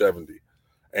 270.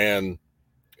 And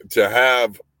to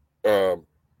have uh,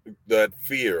 that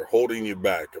fear holding you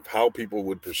back of how people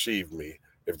would perceive me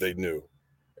if they knew.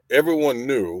 Everyone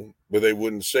knew, but they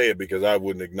wouldn't say it because I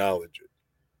wouldn't acknowledge it.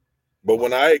 But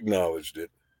when I acknowledged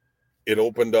it, it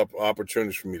opened up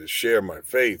opportunities for me to share my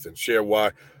faith and share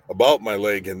why about my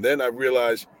leg. And then I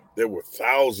realized there were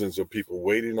thousands of people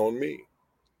waiting on me.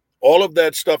 All of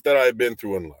that stuff that I had been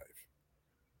through in life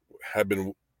had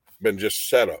been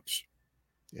just setups.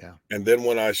 Yeah. And then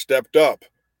when I stepped up,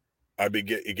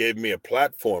 it gave me a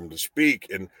platform to speak.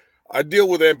 And I deal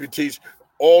with amputees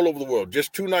all over the world.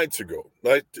 Just 2 nights ago,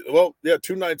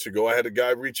 2 nights ago, I had a guy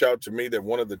reach out to me that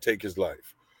wanted to take his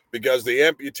life because the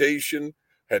amputation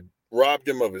had robbed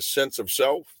him of his sense of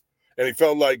self. And he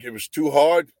felt like it was too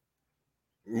hard.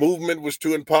 Movement was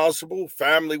too impossible.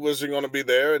 Family wasn't going to be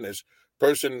there. And his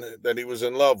person that he was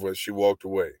in love with, she walked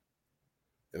away.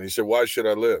 And he said, why should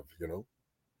I live? Wow.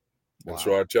 And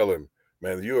so I tell him,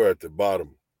 man, you are at the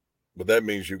bottom, but that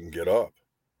means you can get up.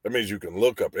 That means you can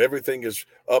look up. Everything is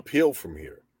uphill from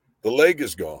here. The leg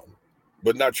is gone,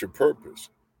 but not your purpose.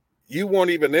 You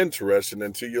weren't even interested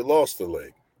until you lost the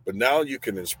leg, but now you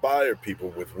can inspire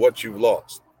people with what you've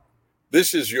lost.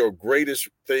 This is your greatest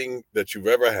thing that you've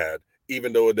ever had,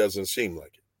 even though it doesn't seem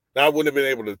like it. Now, I wouldn't have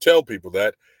been able to tell people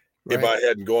that if I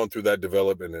hadn't gone through that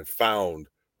development and found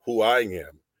who I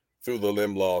am through the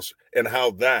limb loss and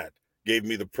how that gave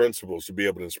me the principles to be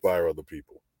able to inspire other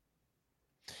people.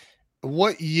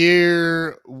 What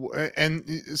year? And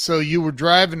so you were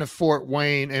driving to Fort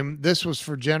Wayne, and this was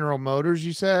for General Motors,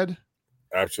 you said?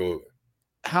 Absolutely.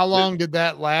 How long did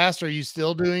that last? Are you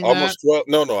still doing that? Almost 12.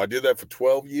 No, I did that for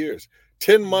 12 years.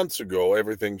 10 months ago,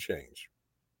 everything changed.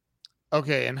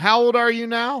 Okay. And how old are you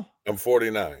now? I'm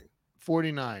 49.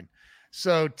 49.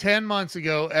 So 10 months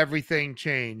ago, everything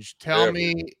changed. Tell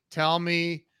me.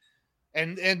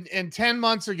 And 10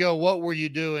 months ago, what were you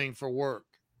doing for work?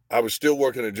 I was still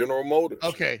working at General Motors.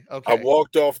 Okay. I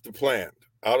walked off the plant,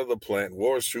 out of the plant,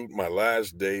 wore a suit my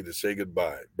last day to say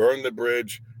goodbye. Burned the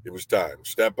bridge. It was time.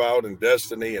 Step out in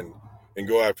destiny and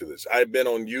go after this. I've been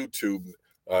on YouTube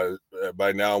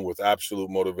by now with absolute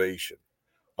motivation.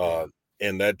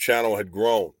 And that channel had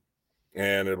grown.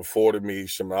 And it afforded me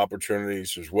some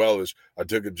opportunities, as well as I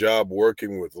took a job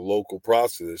working with a local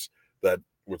prosthetist that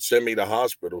would send me to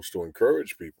hospitals to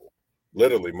encourage people.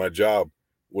 Literally, my job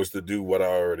was to do what I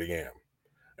already am.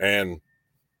 And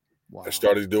I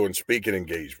started doing speaking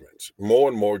engagements. More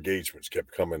and more engagements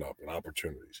kept coming up and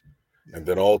opportunities. And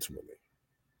then ultimately,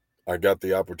 I got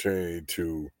the opportunity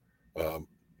to,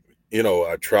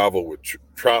 I travel with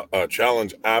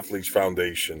Challenge Athletes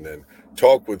Foundation and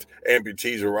talk with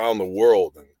amputees around the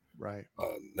world. And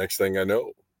next thing I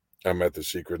know, I'm at the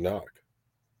Secret Knock.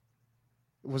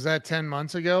 Was that 10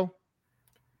 months ago?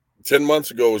 10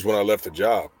 months ago was when I left the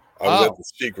job. I was at the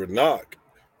Secret Knock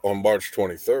on March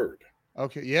 23rd.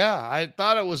 Okay. Yeah. I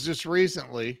thought it was just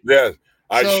recently. Yeah.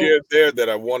 I shared there that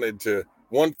I wanted to,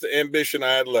 one ambition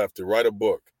I had left, to write a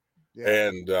book.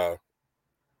 And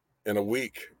in a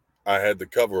week, I had the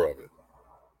cover of it.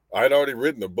 I had already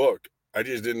written the book. I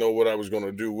just didn't know what I was going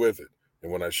to do with it.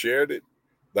 And when I shared it,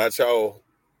 that's how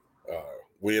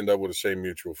we end up with the same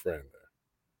mutual friend there.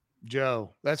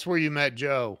 Joe. That's where you met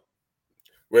Joe.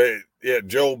 Well, yeah,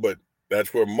 Joe, but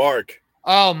that's where Mark.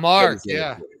 Oh, Mark.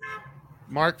 Yeah.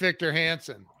 Mark Victor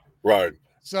Hansen. Right.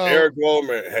 So Eric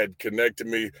Wallman had connected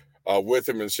me with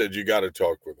him and said, you got to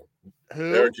talk with him.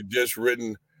 Who? Eric had just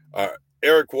written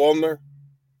Eric Wallner.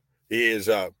 He is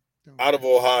out of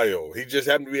Ohio. He just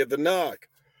happened to be at the Knock.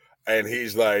 And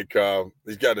he's like,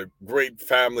 he's got a great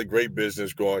family, great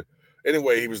business going.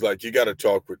 Anyway, he was like, you got to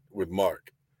talk with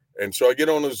Mark. And so I get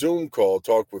on a Zoom call,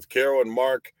 talk with Carol and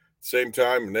Mark at the same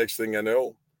time. And next thing I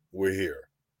know, we're here.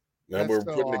 Now we're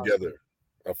putting together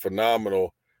a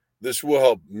phenomenal This will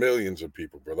help millions of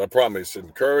people, brother. I promise. It's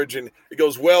encouraging. It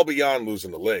goes well beyond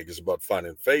losing a leg. It's about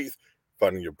finding faith,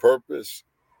 finding your purpose,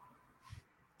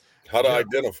 how to Joe,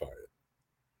 identify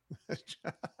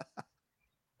it.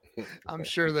 I'm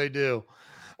sure they do.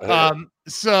 Hey,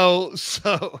 So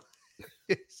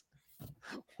it's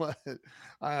what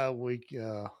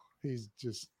he's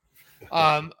just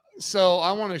so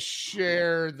I want to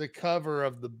share the cover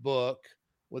of the book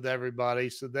with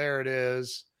everybody. So there it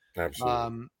is.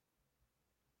 absolutely.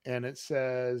 And it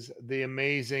says the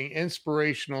amazing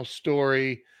inspirational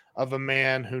story of a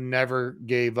man who never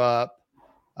gave up.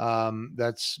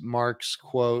 That's Mark's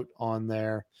quote on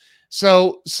there.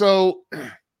 So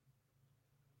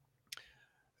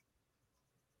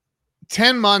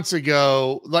 10 months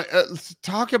ago, like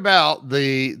talk about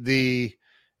the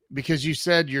because you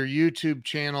said your YouTube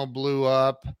channel blew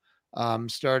up,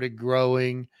 started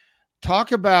growing.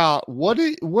 Talk about what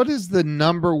is the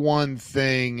number one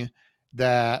thing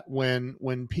that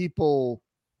when people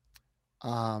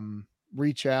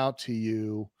reach out to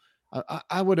you,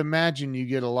 I would imagine you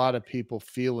get a lot of people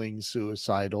feeling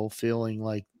suicidal, feeling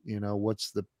like,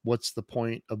 what's the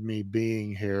point of me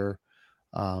being here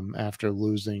after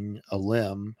losing a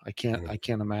limb? I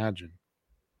can't imagine.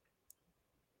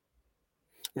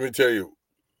 Let me tell you,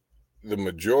 the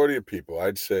majority of people,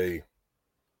 I'd say,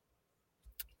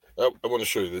 I want to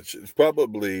show you that it's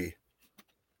probably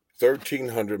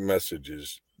 1,300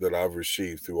 messages that I've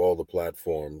received through all the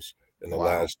platforms in the Wow.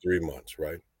 last 3 months,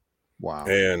 right? Wow.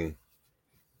 And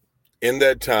in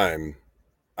that time,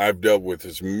 I've dealt with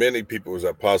as many people as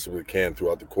I possibly can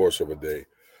throughout the course of a day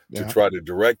to Yeah. try to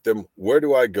direct them. Where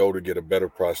do I go to get a better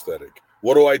prosthetic?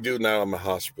 What do I do now in the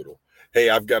hospital? Hey,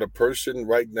 I've got a person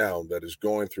right now that is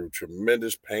going through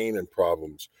tremendous pain and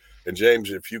problems. And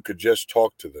James, if you could just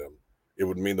talk to them, it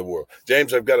would mean the world.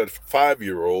 James, I've got a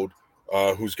 5-year-old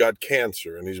who's got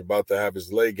cancer and he's about to have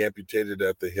his leg amputated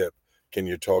at the hip. Can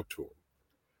you talk to him?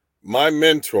 My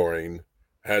mentoring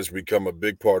has become a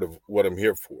big part of what I'm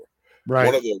here for.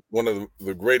 Right. One of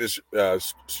the greatest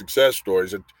success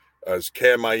stories is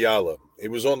Cam Ayala. He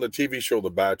was on the TV show The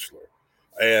Bachelor,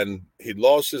 and he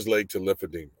lost his leg to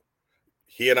lymphedema.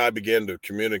 He and I began to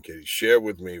communicate. He shared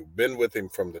with me, been with him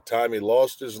from the time he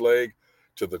lost his leg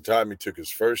to the time he took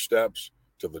his first steps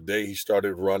to the day he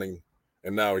started running,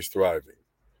 and now he's thriving.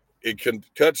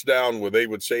 Cuts down where they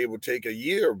would say it would take a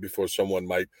year before someone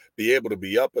might be able to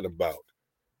be up and about.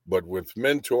 But with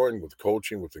mentoring, with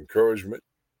coaching, with encouragement,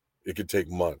 it could take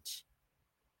months.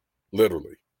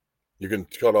 Literally. You can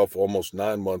cut off almost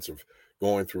 9 months of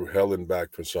going through hell and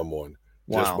back for someone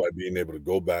just Wow. by being able to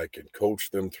go back and coach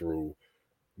them through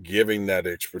giving that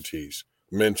expertise.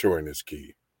 Mentoring is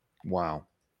key. Wow.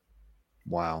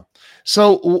 Wow.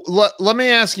 So let me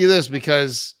ask you this,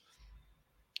 because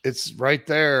it's right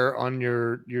there on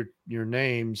your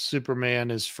name.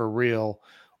 Superman is for real.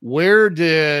 Where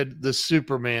did the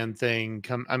Superman thing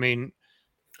come? I mean,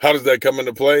 How does that come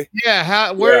into play?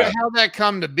 yeah, Yeah. how that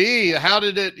come to be? How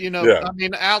did it, Yeah. I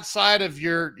mean, outside of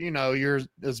you're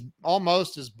as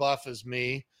almost as buff as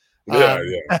me. Yeah. Um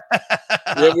Yeah.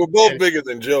 Yeah. We're both bigger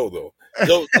than Joe, though.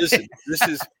 Joe, listen, this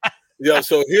is,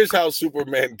 so here's how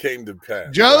Superman came to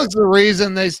pass, Joe's right? the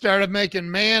reason they started making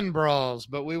man brawls,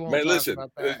 but we won't Man, talk listen,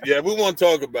 about that. yeah, we won't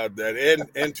talk about that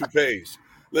and toupees.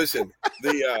 Listen,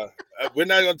 we're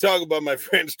not going to talk about my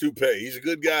friend's toupee. He's a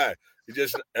good guy.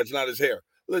 That's not his hair.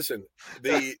 Listen,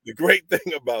 the great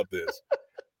thing about this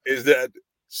is that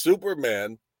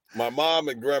Superman, my mom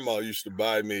and grandma used to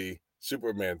buy me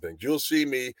Superman things. You'll see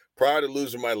me prior to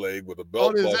losing my leg with a Oh,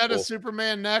 belt is that a buckle.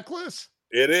 Superman necklace?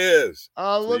 It is.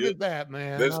 Oh, So look at that,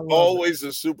 man. I there's love it. always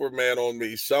a Superman on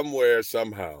me somewhere,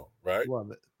 somehow, right?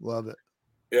 Love it. Love it.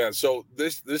 Yeah. So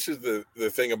this is the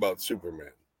thing about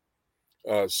Superman.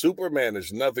 Superman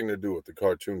has nothing to do with the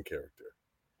cartoon character.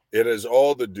 It has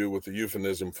all to do with the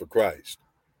euphemism for Christ.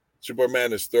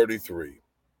 Superman is 33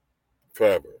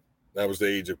 forever. That was the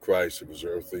age of Christ of his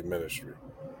earthly ministry.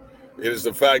 It is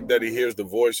the fact that he hears the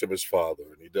voice of his father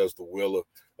and he does the will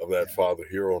of that Yeah. father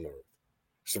here on earth.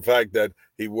 It's the fact that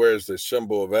he wears the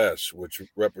symbol of S, which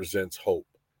represents hope.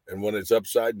 And when it's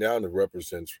upside down, it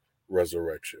represents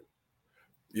resurrection.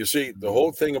 You see, the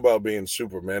whole thing about being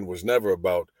Superman was never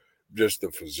about just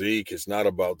the physique. It's not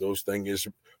about those things. It's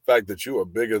the fact that you are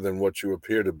bigger than what you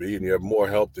appear to be and you have more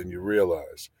help than you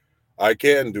realize. I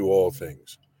can do all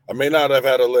things. I may not have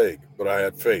had a leg, but I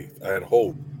had faith. I had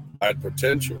hope. I had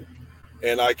potential.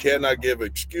 And I cannot give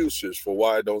excuses for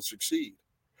why I don't succeed.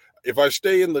 If I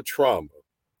stay in the trauma,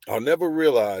 I'll never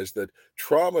realize that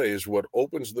trauma is what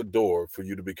opens the door for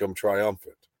you to become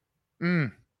triumphant.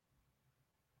 Mm,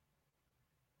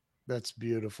 that's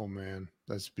beautiful, man.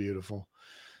 That's beautiful.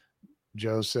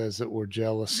 Joe says that we're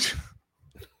jealous.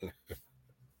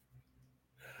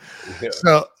 Yeah.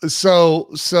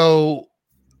 So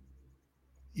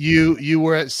you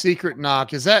were at Secret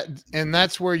Knock. Is that, and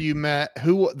that's where you met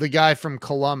who, the guy from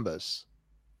Columbus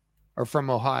or from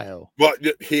Ohio? Well,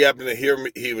 he happened to hear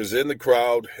me. He was in the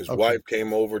crowd. His Okay. wife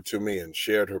came over to me and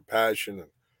shared her passion,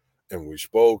 and we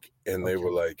spoke. And they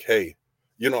were like, "Hey,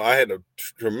 I had a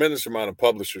tremendous amount of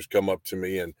publishers come up to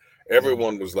me, and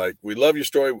everyone was like, 'We love your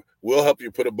story. We'll help you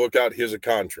put a book out. Here's a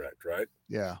contract, right?'"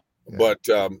 Yeah. But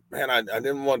man, I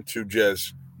didn't want to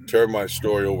just turn my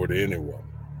story over to anyone.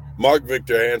 Mark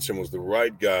Victor Hansen was the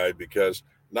right guy, because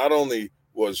not only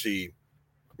was he,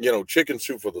 chicken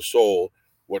soup for the soul,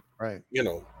 what, Right.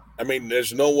 I mean,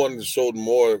 there's no one that sold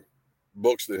more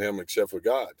books than him except for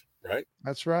God, right?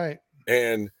 That's right.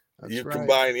 And That's you right.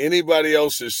 combine anybody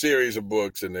else's series of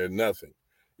books and they're nothing.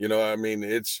 I mean,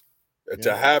 it's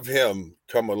to have him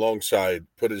come alongside,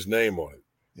 put his name on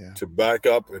it, to back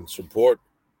up and support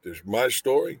my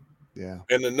story,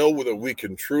 and to know that we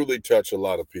can truly touch a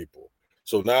lot of people.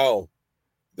 So now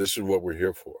this is what we're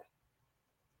here for.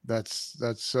 That's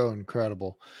so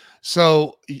incredible.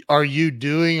 So are you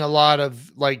doing a lot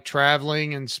of like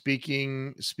traveling and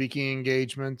speaking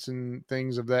engagements and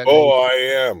things of that nature? Oh, I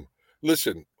am.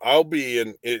 Listen, I'll be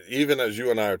in it, even as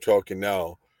you and I are talking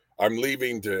now. I'm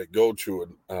leaving to go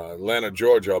to Atlanta,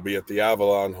 Georgia. I'll be at the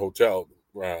Avalon Hotel,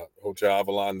 Hotel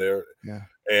Avalon there. Yeah.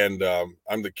 And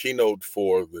I'm the keynote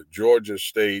for the Georgia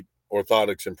State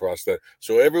Orthotics and Prosthetics.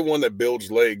 So everyone that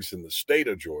builds legs in the state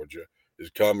of Georgia is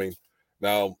coming.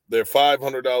 Now, their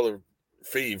 $500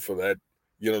 fee for that,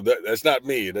 that's not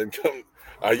me. It doesn't come.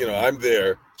 I'm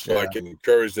there so I can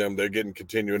encourage them. They're getting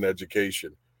continuing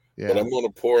education, but I'm going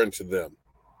to pour into them,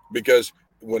 because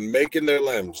when making their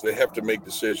limbs, they have to make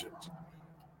decisions.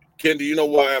 Ken, do you know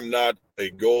why I'm not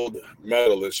a gold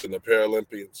medalist in the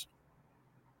Paralympians?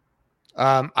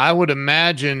 I would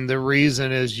imagine the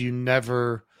reason is you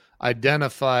never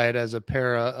identified as a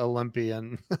para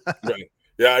Olympian. Right.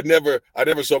 Yeah, I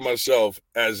never saw myself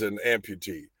as an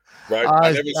amputee, right?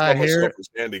 I never saw I hear myself as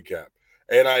handicapped.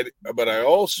 But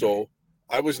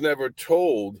I was never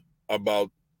told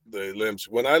about the limbs.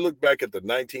 When I look back at the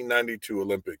 1992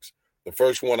 Olympics, the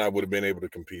first one I would have been able to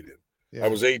compete in, I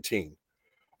was 18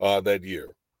 that year.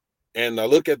 And I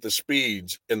look at the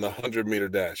speeds in the 100-meter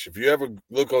dash. If you ever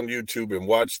look on YouTube and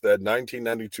watch that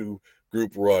 1992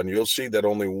 group run, you'll see that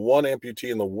only one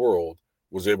amputee in the world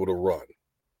was able to run.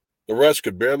 The rest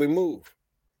could barely move.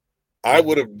 I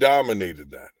would have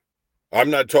dominated that. I'm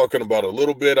not talking about a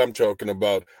little bit. I'm talking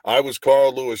about I was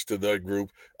Carl Lewis to that group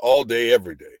all day,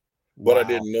 every day, but I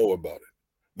didn't know about it.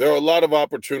 There are a lot of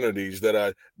opportunities that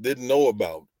I didn't know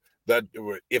about that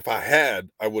if I had,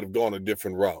 I would have gone a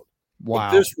different route.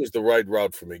 But this was the right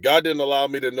route for me. God didn't allow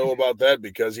me to know about that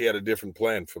because he had a different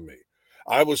plan for me.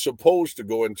 I was supposed to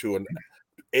go into an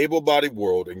able-bodied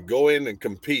world and go in and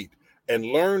compete and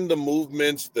learn the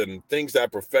movements and things that I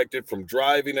perfected, from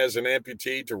driving as an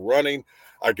amputee to running.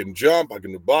 I can jump, I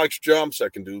can do box jumps, I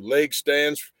can do leg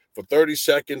stands for 30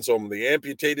 seconds on the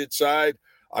amputated side.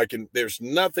 There's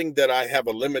nothing that I have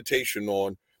a limitation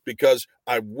on, because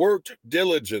I worked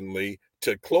diligently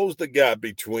to close the gap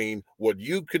between what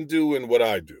you can do and what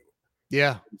I do.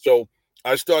 Yeah. So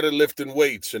I started lifting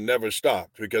weights and never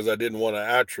stopped because I didn't want to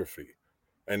atrophy.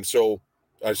 And so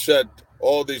I set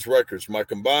all these records. My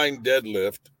combined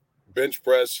deadlift, bench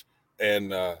press,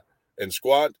 and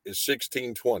squat is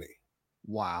 1620.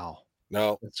 Wow.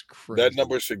 Now, That's crazy. that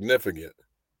number is significant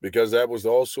because that was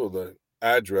also the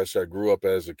address I grew up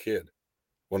as a kid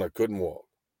when I couldn't walk.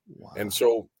 Wow. And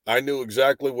so I knew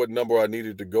exactly what number I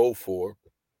needed to go for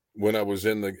when I was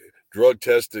in the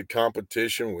drug-tested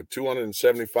competition with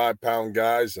 275-pound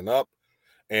guys and up.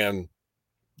 And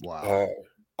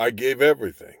I gave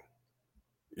everything.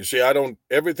 You see,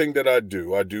 everything that I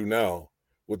do now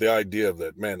with the idea of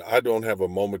that, man, I don't have a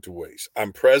moment to waste.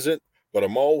 I'm present, but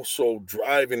I'm also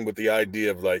driving with the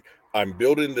idea of like, I'm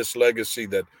building this legacy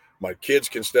that my kids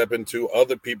can step into,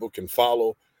 other people can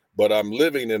follow, but I'm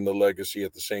living in the legacy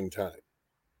at the same time.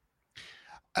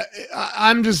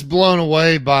 I'm just blown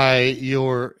away by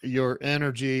your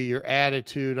energy, your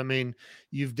attitude. I mean,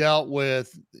 you've dealt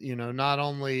with, not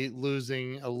only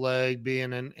losing a leg,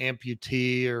 being an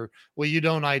amputee, or, well, you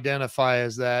don't identify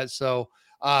as that. So,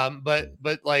 but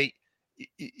like,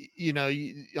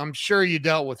 I'm sure you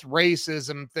dealt with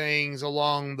racism things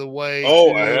along the way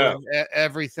Oh, too, I have. and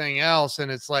everything else.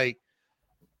 And it's like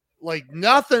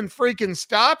nothing freaking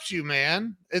stops you,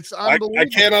 man. It's unbelievable. I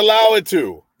can't allow it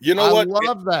to. You know what? I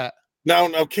love that. Now,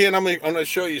 Ken, I'm going to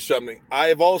show you something. I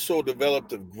have also developed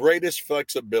the greatest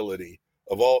flexibility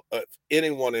of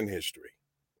anyone in history.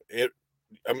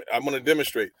 I'm going to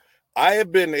demonstrate. I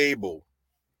have been able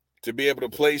to be able to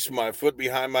place my foot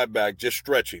behind my back, just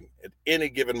stretching at any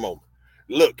given moment.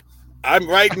 Look, I'm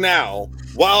right now,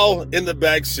 while in the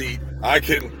back seat,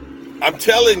 I'm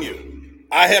telling you,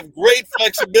 I have great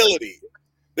flexibility.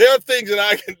 There are things that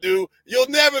I can do you'll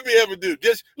never be able to do.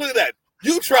 Just look at that.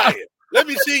 You try it. Let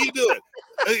me see you do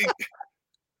it.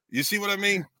 You see what I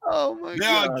mean? Oh my There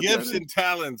God. are gifts and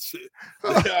talents.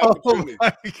 There are Oh opportunities.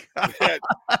 my God.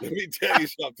 Let me tell you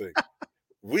something.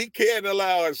 We can't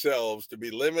allow ourselves to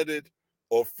be limited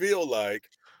or feel like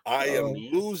I am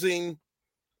losing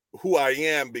who I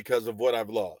am because of what I've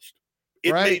lost.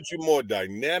 It Right. made you more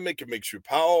dynamic. It makes you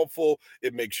powerful.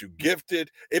 It makes you gifted.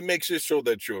 It makes it so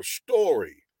that your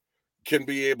story can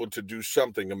be able to do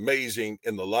something amazing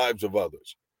in the lives of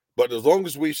others. But as long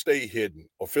as we stay hidden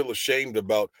or feel ashamed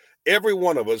about, every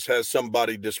one of us has some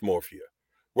body dysmorphia.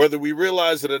 Whether we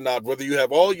realize it or not, whether you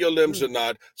have all your limbs or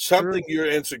not, something you're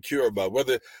insecure about,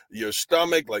 whether your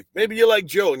stomach, like maybe you're like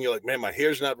Joe and you're like, man, my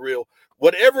hair's not real.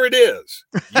 Whatever it is,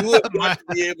 you have got to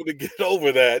be able to get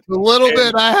over that. The little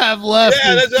bit I have left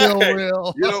is still right.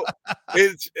 real. You know,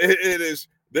 it is.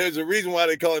 There's a reason why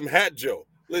they call him Hat Joe.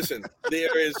 Listen,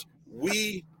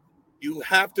 you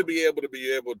have to be able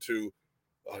to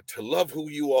love who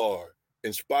you are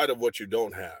in spite of what you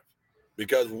don't have,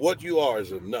 because what you are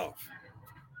is enough.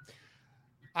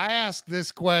 I ask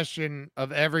this question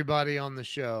of everybody on the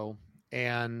show,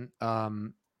 and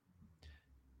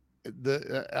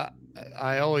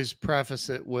I always preface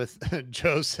it with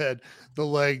Joe said the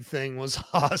leg thing was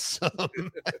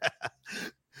awesome.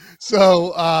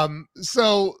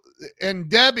 So and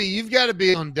Debbie, you've got to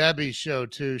be on Debbie's show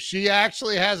too. She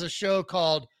actually has a show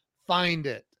called Find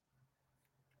It.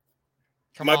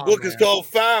 My book is called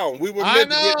Found. We were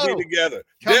meant to be together.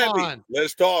 Debbie,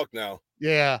 let's talk now.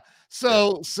 Yeah.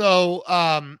 So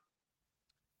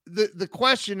the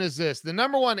question is this. The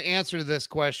number one answer to this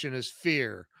question is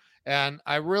fear. And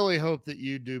I really hope that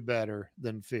you do better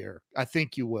than fear. I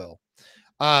think you will.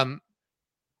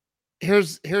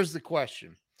 Here's the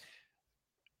question.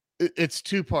 It's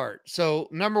two-part. So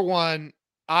number one,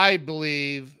 I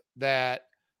believe that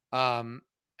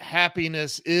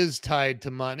happiness is tied to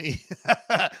money.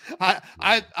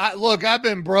 I look, I've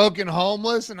been broke and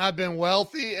homeless, and I've been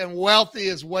wealthy, and wealthy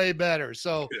is way better.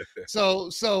 So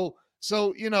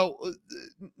you know,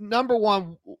 number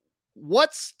one,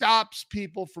 what stops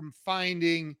people from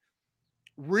finding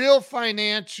real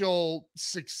financial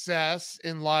success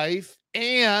in life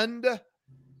and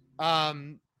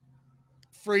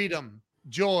freedom,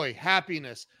 joy,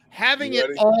 happiness, having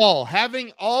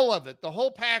all of it, the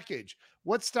whole package?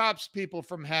 What stops people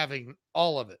from having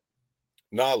all of it?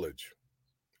 Knowledge.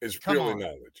 Is purely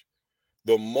knowledge.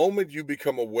 The moment you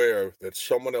become aware that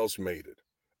someone else made it,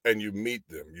 and you meet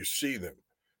them, you see them,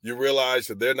 you realize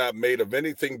that they're not made of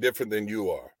anything different than you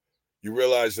are. You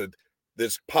realize that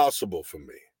it's possible for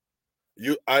me.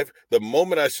 The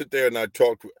moment I sit there and I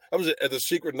was at the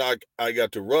Secret Knock, I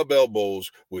got to rub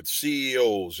elbows with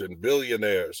CEOs and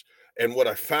billionaires. And what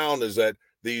I found is that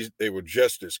they were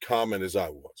just as common as I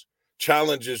was.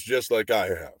 Challenges just like I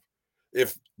have.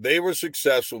 If they were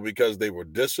successful because they were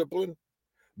disciplined,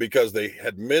 because they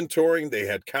had mentoring, they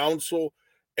had counsel,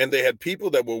 and they had people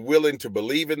that were willing to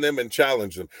believe in them and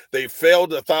challenge them. They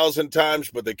failed 1,000 times,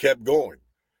 but they kept going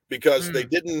because they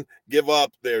didn't give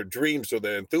up their dreams or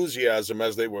their enthusiasm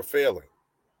as they were failing.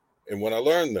 And when I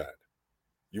learned that,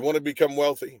 you want to become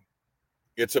wealthy,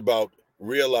 it's about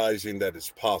realizing that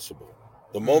it's possible.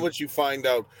 The moment you find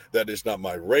out that it's not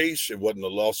my race, it wasn't the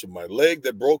loss of my leg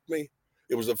that broke me,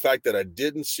 it was the fact that I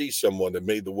didn't see someone that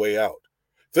made the way out.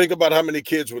 Think about how many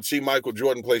kids would see Michael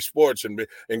Jordan play sports and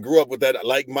grew up with that,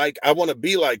 like Mike, I want to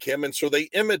be like him. And so they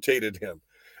imitated him.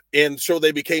 And so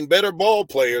they became better ball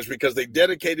players because they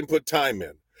dedicated and put time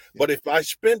in. But if I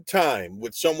spent time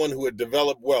with someone who had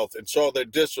developed wealth and saw their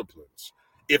disciplines,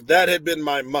 if that had been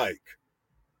my Mike,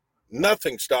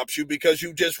 nothing stops you because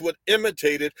you just would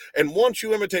imitate it. And once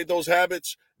you imitate those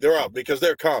habits, they're out because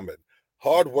they're common.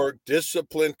 Hard work,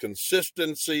 discipline,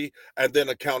 consistency, and then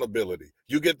accountability.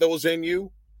 You get those in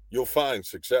you, you'll find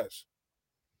success.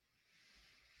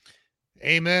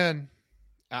 Amen.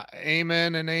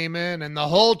 Amen and amen. And the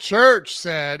whole church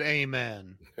said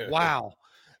amen. Wow.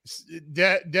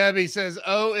 Debbie says,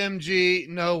 OMG,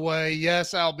 no way.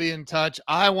 Yes, I'll be in touch.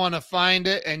 I want to find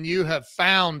it, and you have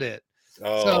found it.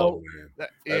 Oh, man.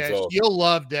 Yeah, awesome. You'll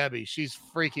love Debbie. She's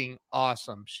freaking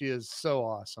awesome. She is so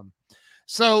awesome.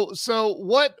 So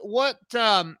what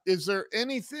is there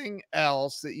anything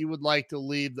else that you would like to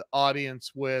leave the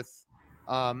audience with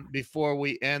before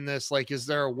we end this? Like, is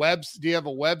there do you have a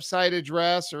website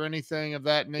address or anything of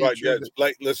that nature? Right, yeah.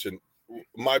 Like, listen,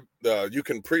 you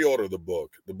can pre-order the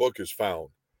book. The book is found.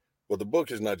 Well, the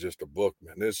book is not just a book,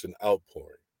 man. It's an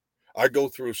outpouring. I go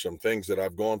through some things that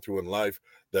I've gone through in life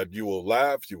that you will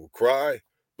laugh, you will cry,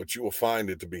 but you will find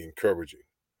it to be encouraging.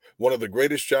 One of the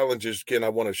greatest challenges, Ken, I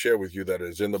want to share with you that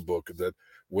is in the book is that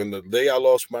when the day I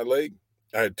lost my leg,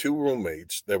 I had 2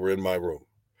 roommates that were in my room.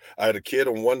 I had a kid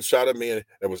on one side of me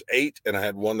that was 8, and I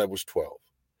had one that was 12.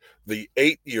 The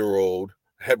 8-year-old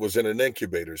was in an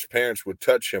incubator. His parents would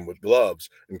touch him with gloves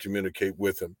and communicate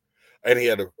with him. And he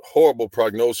had a horrible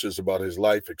prognosis about his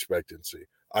life expectancy.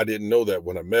 I didn't know that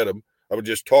when I met him. I would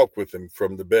just talk with him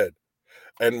from the bed.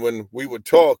 And when we would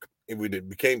talk, and we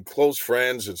became close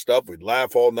friends and stuff, we'd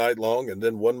laugh all night long. And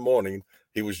then one morning,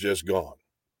 he was just gone.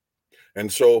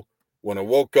 And so when I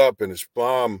woke up and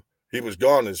he was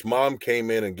gone, his mom came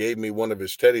in and gave me one of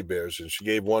his teddy bears, and she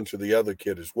gave one to the other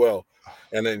kid as well.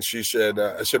 And then she said,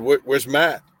 I said, where's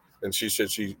Matt? And she said,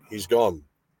 he's gone.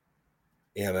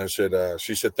 And I said,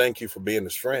 she said, thank you for being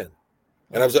his friend.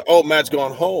 And I was like, oh, Matt's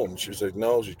gone home. She was like,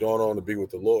 no, she's going on to be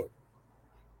with the Lord.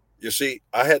 You see,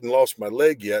 I hadn't lost my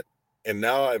leg yet, and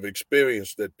now I've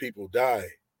experienced that people die.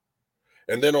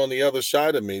 And then on the other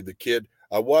side of me, the kid,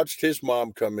 I watched his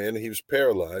mom come in. He was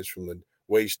paralyzed from the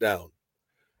waist down.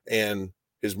 And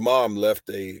his mom left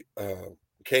there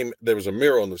was a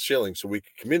mirror on the ceiling so we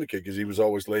could communicate because he was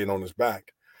always laying on his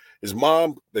back. His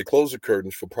mom, they close the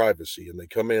curtains for privacy, and they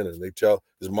come in and they tell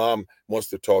his mom wants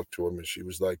to talk to him. And she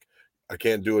was like, I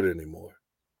can't do it anymore.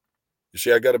 You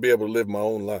see, I got to be able to live my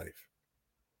own life.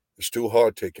 It's too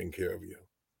hard taking care of you.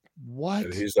 What?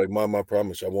 And he's like, Mom, I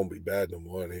promise I won't be bad no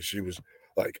more. And she was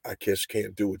like, I just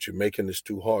can't do it. You're making this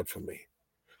too hard for me.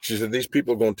 She said, these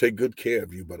people are going to take good care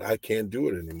of you, but I can't do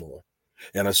it anymore.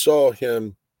 And I saw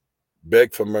him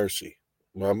beg for mercy.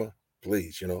 Mama,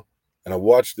 please, And I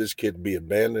watched this kid be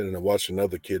abandoned, and I watched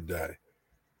another kid die.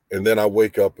 And then I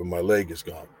wake up and my leg is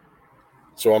gone.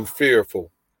 So I'm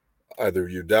fearful. Either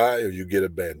you die or you get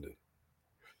abandoned.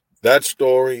 That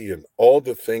story and all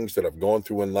the things that I've gone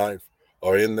through in life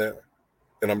are in there.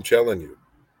 And I'm telling you,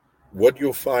 what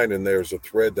you'll find in there is a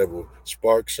thread that will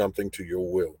spark something to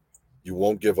your will. You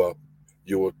won't give up.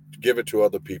 You will give it to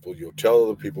other people. You'll tell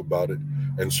other people about it.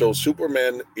 And so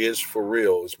Superman is for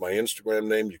real is my Instagram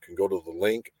name. You can go to the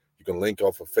link. You can link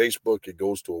off of Facebook. It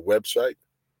goes to a website.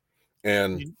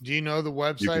 And do you know the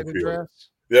website address?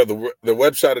 Yeah, the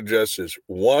website address is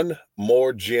One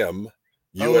More Gym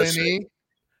USA.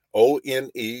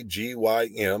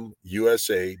 ONEGYM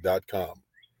USA.com.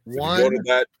 If you go to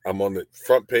that, I'm on the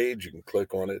front page. You can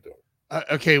click on it.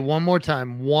 Okay, one more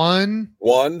time. One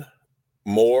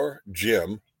More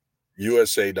Gym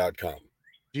USA.com.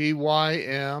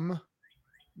 GYM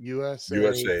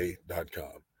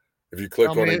USA.com. If you click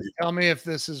on it, tell me if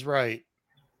this is right.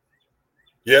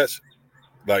 Yes.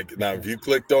 Like now, if you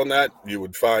clicked on that, you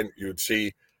would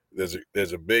see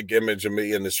there's a big image of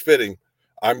me, and it's fitting.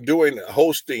 I'm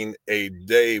hosting a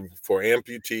day for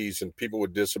amputees and people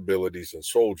with disabilities and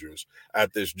soldiers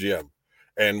at this gym.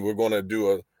 And we're going to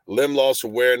do a limb loss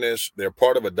awareness. They're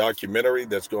part of a documentary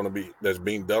that's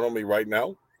being done on me right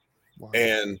now. Wow.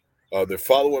 And they're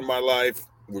following my life.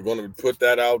 We're going to put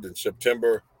that out in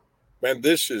September. Man,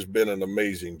 this has been an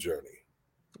amazing journey.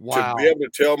 Wow. To be able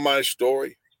to tell my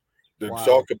story, to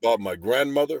talk about my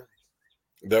grandmother,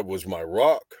 that was my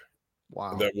rock.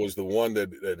 Wow. That was the one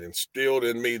that instilled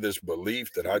in me this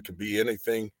belief that I could be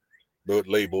anything but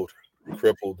labeled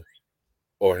crippled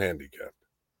or handicapped.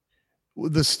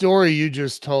 The story you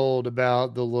just told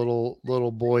about the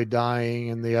little boy dying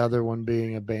and the other one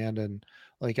being abandoned,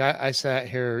 like I sat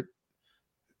here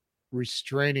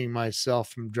restraining myself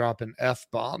from dropping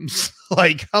F-bombs.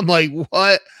 Like, I'm like,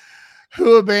 what?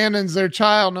 Who abandons their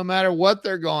child no matter what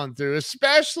they're going through,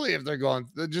 especially if they're going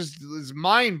through, just is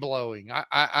mind blowing.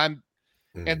 I'm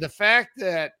and the fact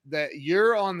that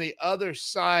you're on the other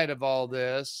side of all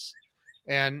this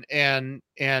and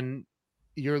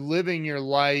you're living your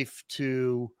life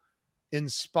to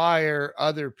inspire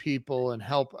other people and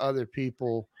help other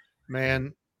people,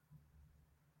 man,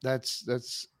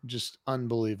 that's just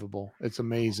unbelievable. It's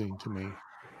amazing to me.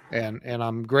 And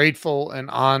I'm grateful and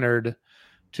honored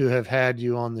to have had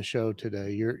you on the show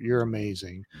today. You're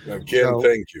amazing. Ken,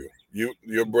 thank you.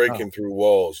 You're breaking through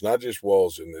walls, not just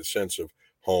walls in the sense of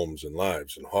homes and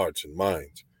lives and hearts and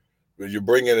minds, but you're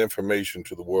bringing information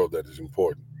to the world that is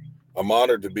important. I'm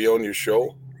honored to be on your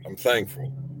show. I'm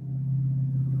thankful.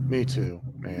 Me too,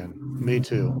 man. Me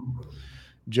too.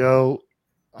 Joe,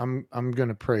 I'm going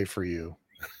to pray for you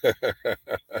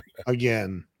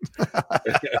again.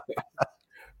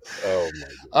 Oh my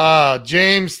God.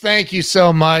 James, thank you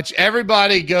so much.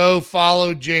 Everybody go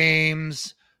follow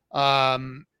James.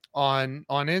 on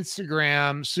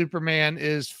Instagram, Superman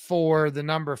is 4, the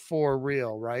number 4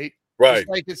 real, right? Right. Just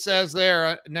like it says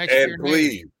there next to your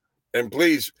name. And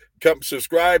please come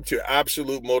subscribe to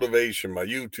Absolute Motivation, my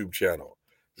YouTube channel.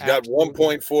 It's got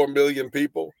 1.4 million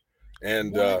people.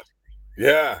 And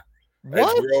yeah,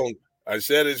 it's grown. I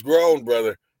said it's grown,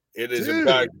 brother. It is. In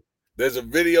fact, there's a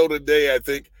video today, I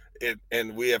think,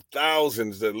 and we have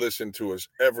thousands that listen to us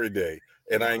every day.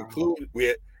 And I include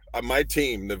my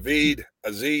team, Naveed,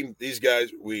 Azim, these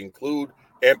guys, we include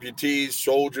amputees,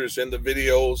 soldiers in the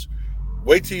videos.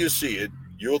 Wait till you see it.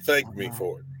 You'll thank me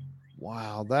for it.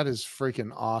 Wow, that is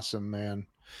freaking awesome, man.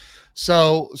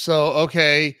 So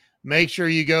okay, make sure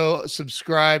you go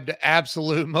subscribe to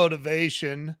Absolute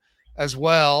Motivation as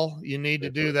well. You need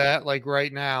to do that like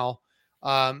right now.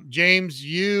 James,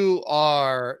 you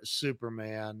are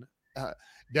Superman.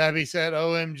 Debbie said,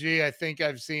 OMG, I think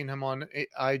I've seen him on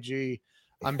IG.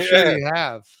 I'm sure you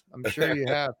have. I'm sure you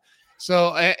have.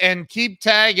 So, and keep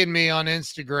tagging me on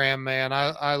Instagram, man.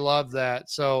 I love that.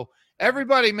 So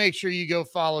everybody make sure you go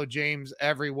follow James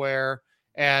everywhere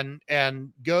and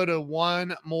go to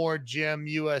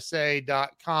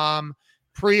onemoregymusa.com,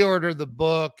 pre-order the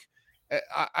book.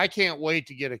 I can't wait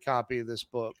to get a copy of this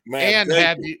book, man,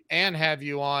 and have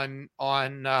you on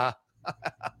I'm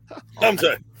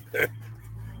sorry.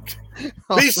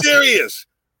 Be serious.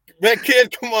 Man,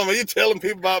 kid, come on, man. You're telling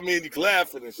people about me and you're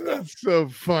laughing and stuff. That's so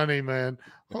funny, man.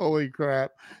 Holy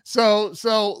crap. So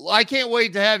I can't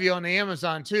wait to have you on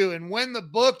Amazon too. And when the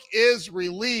book is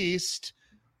released,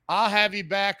 I'll have you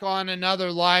back on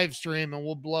another live stream and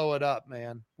we'll blow it up,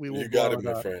 man. We will. You got it,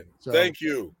 my friend. So, thank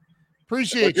you.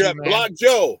 Appreciate you, man. Block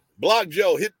Joe. Block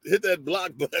Joe. Hit that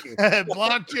block button.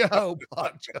 Block Joe.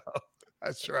 Block Joe.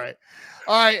 That's right.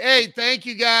 All right. Hey, thank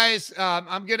you guys.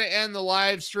 I'm going to end the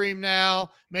live stream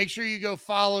now. Make sure you go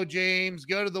follow James,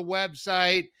 go to the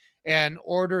website and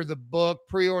order the book,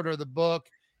 pre-order the book,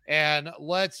 and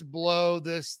let's blow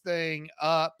this thing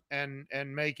up and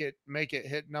make it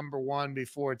hit #1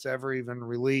 before it's ever even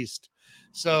released.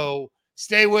 So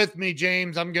stay with me,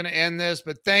 James. I'm going to end this,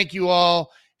 but thank you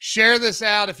all. Share this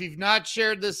out. If you've not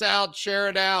shared this out, share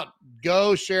it out.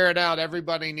 Go share it out.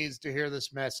 Everybody needs to hear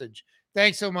this message.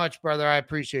 Thanks so much, brother. I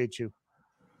appreciate you.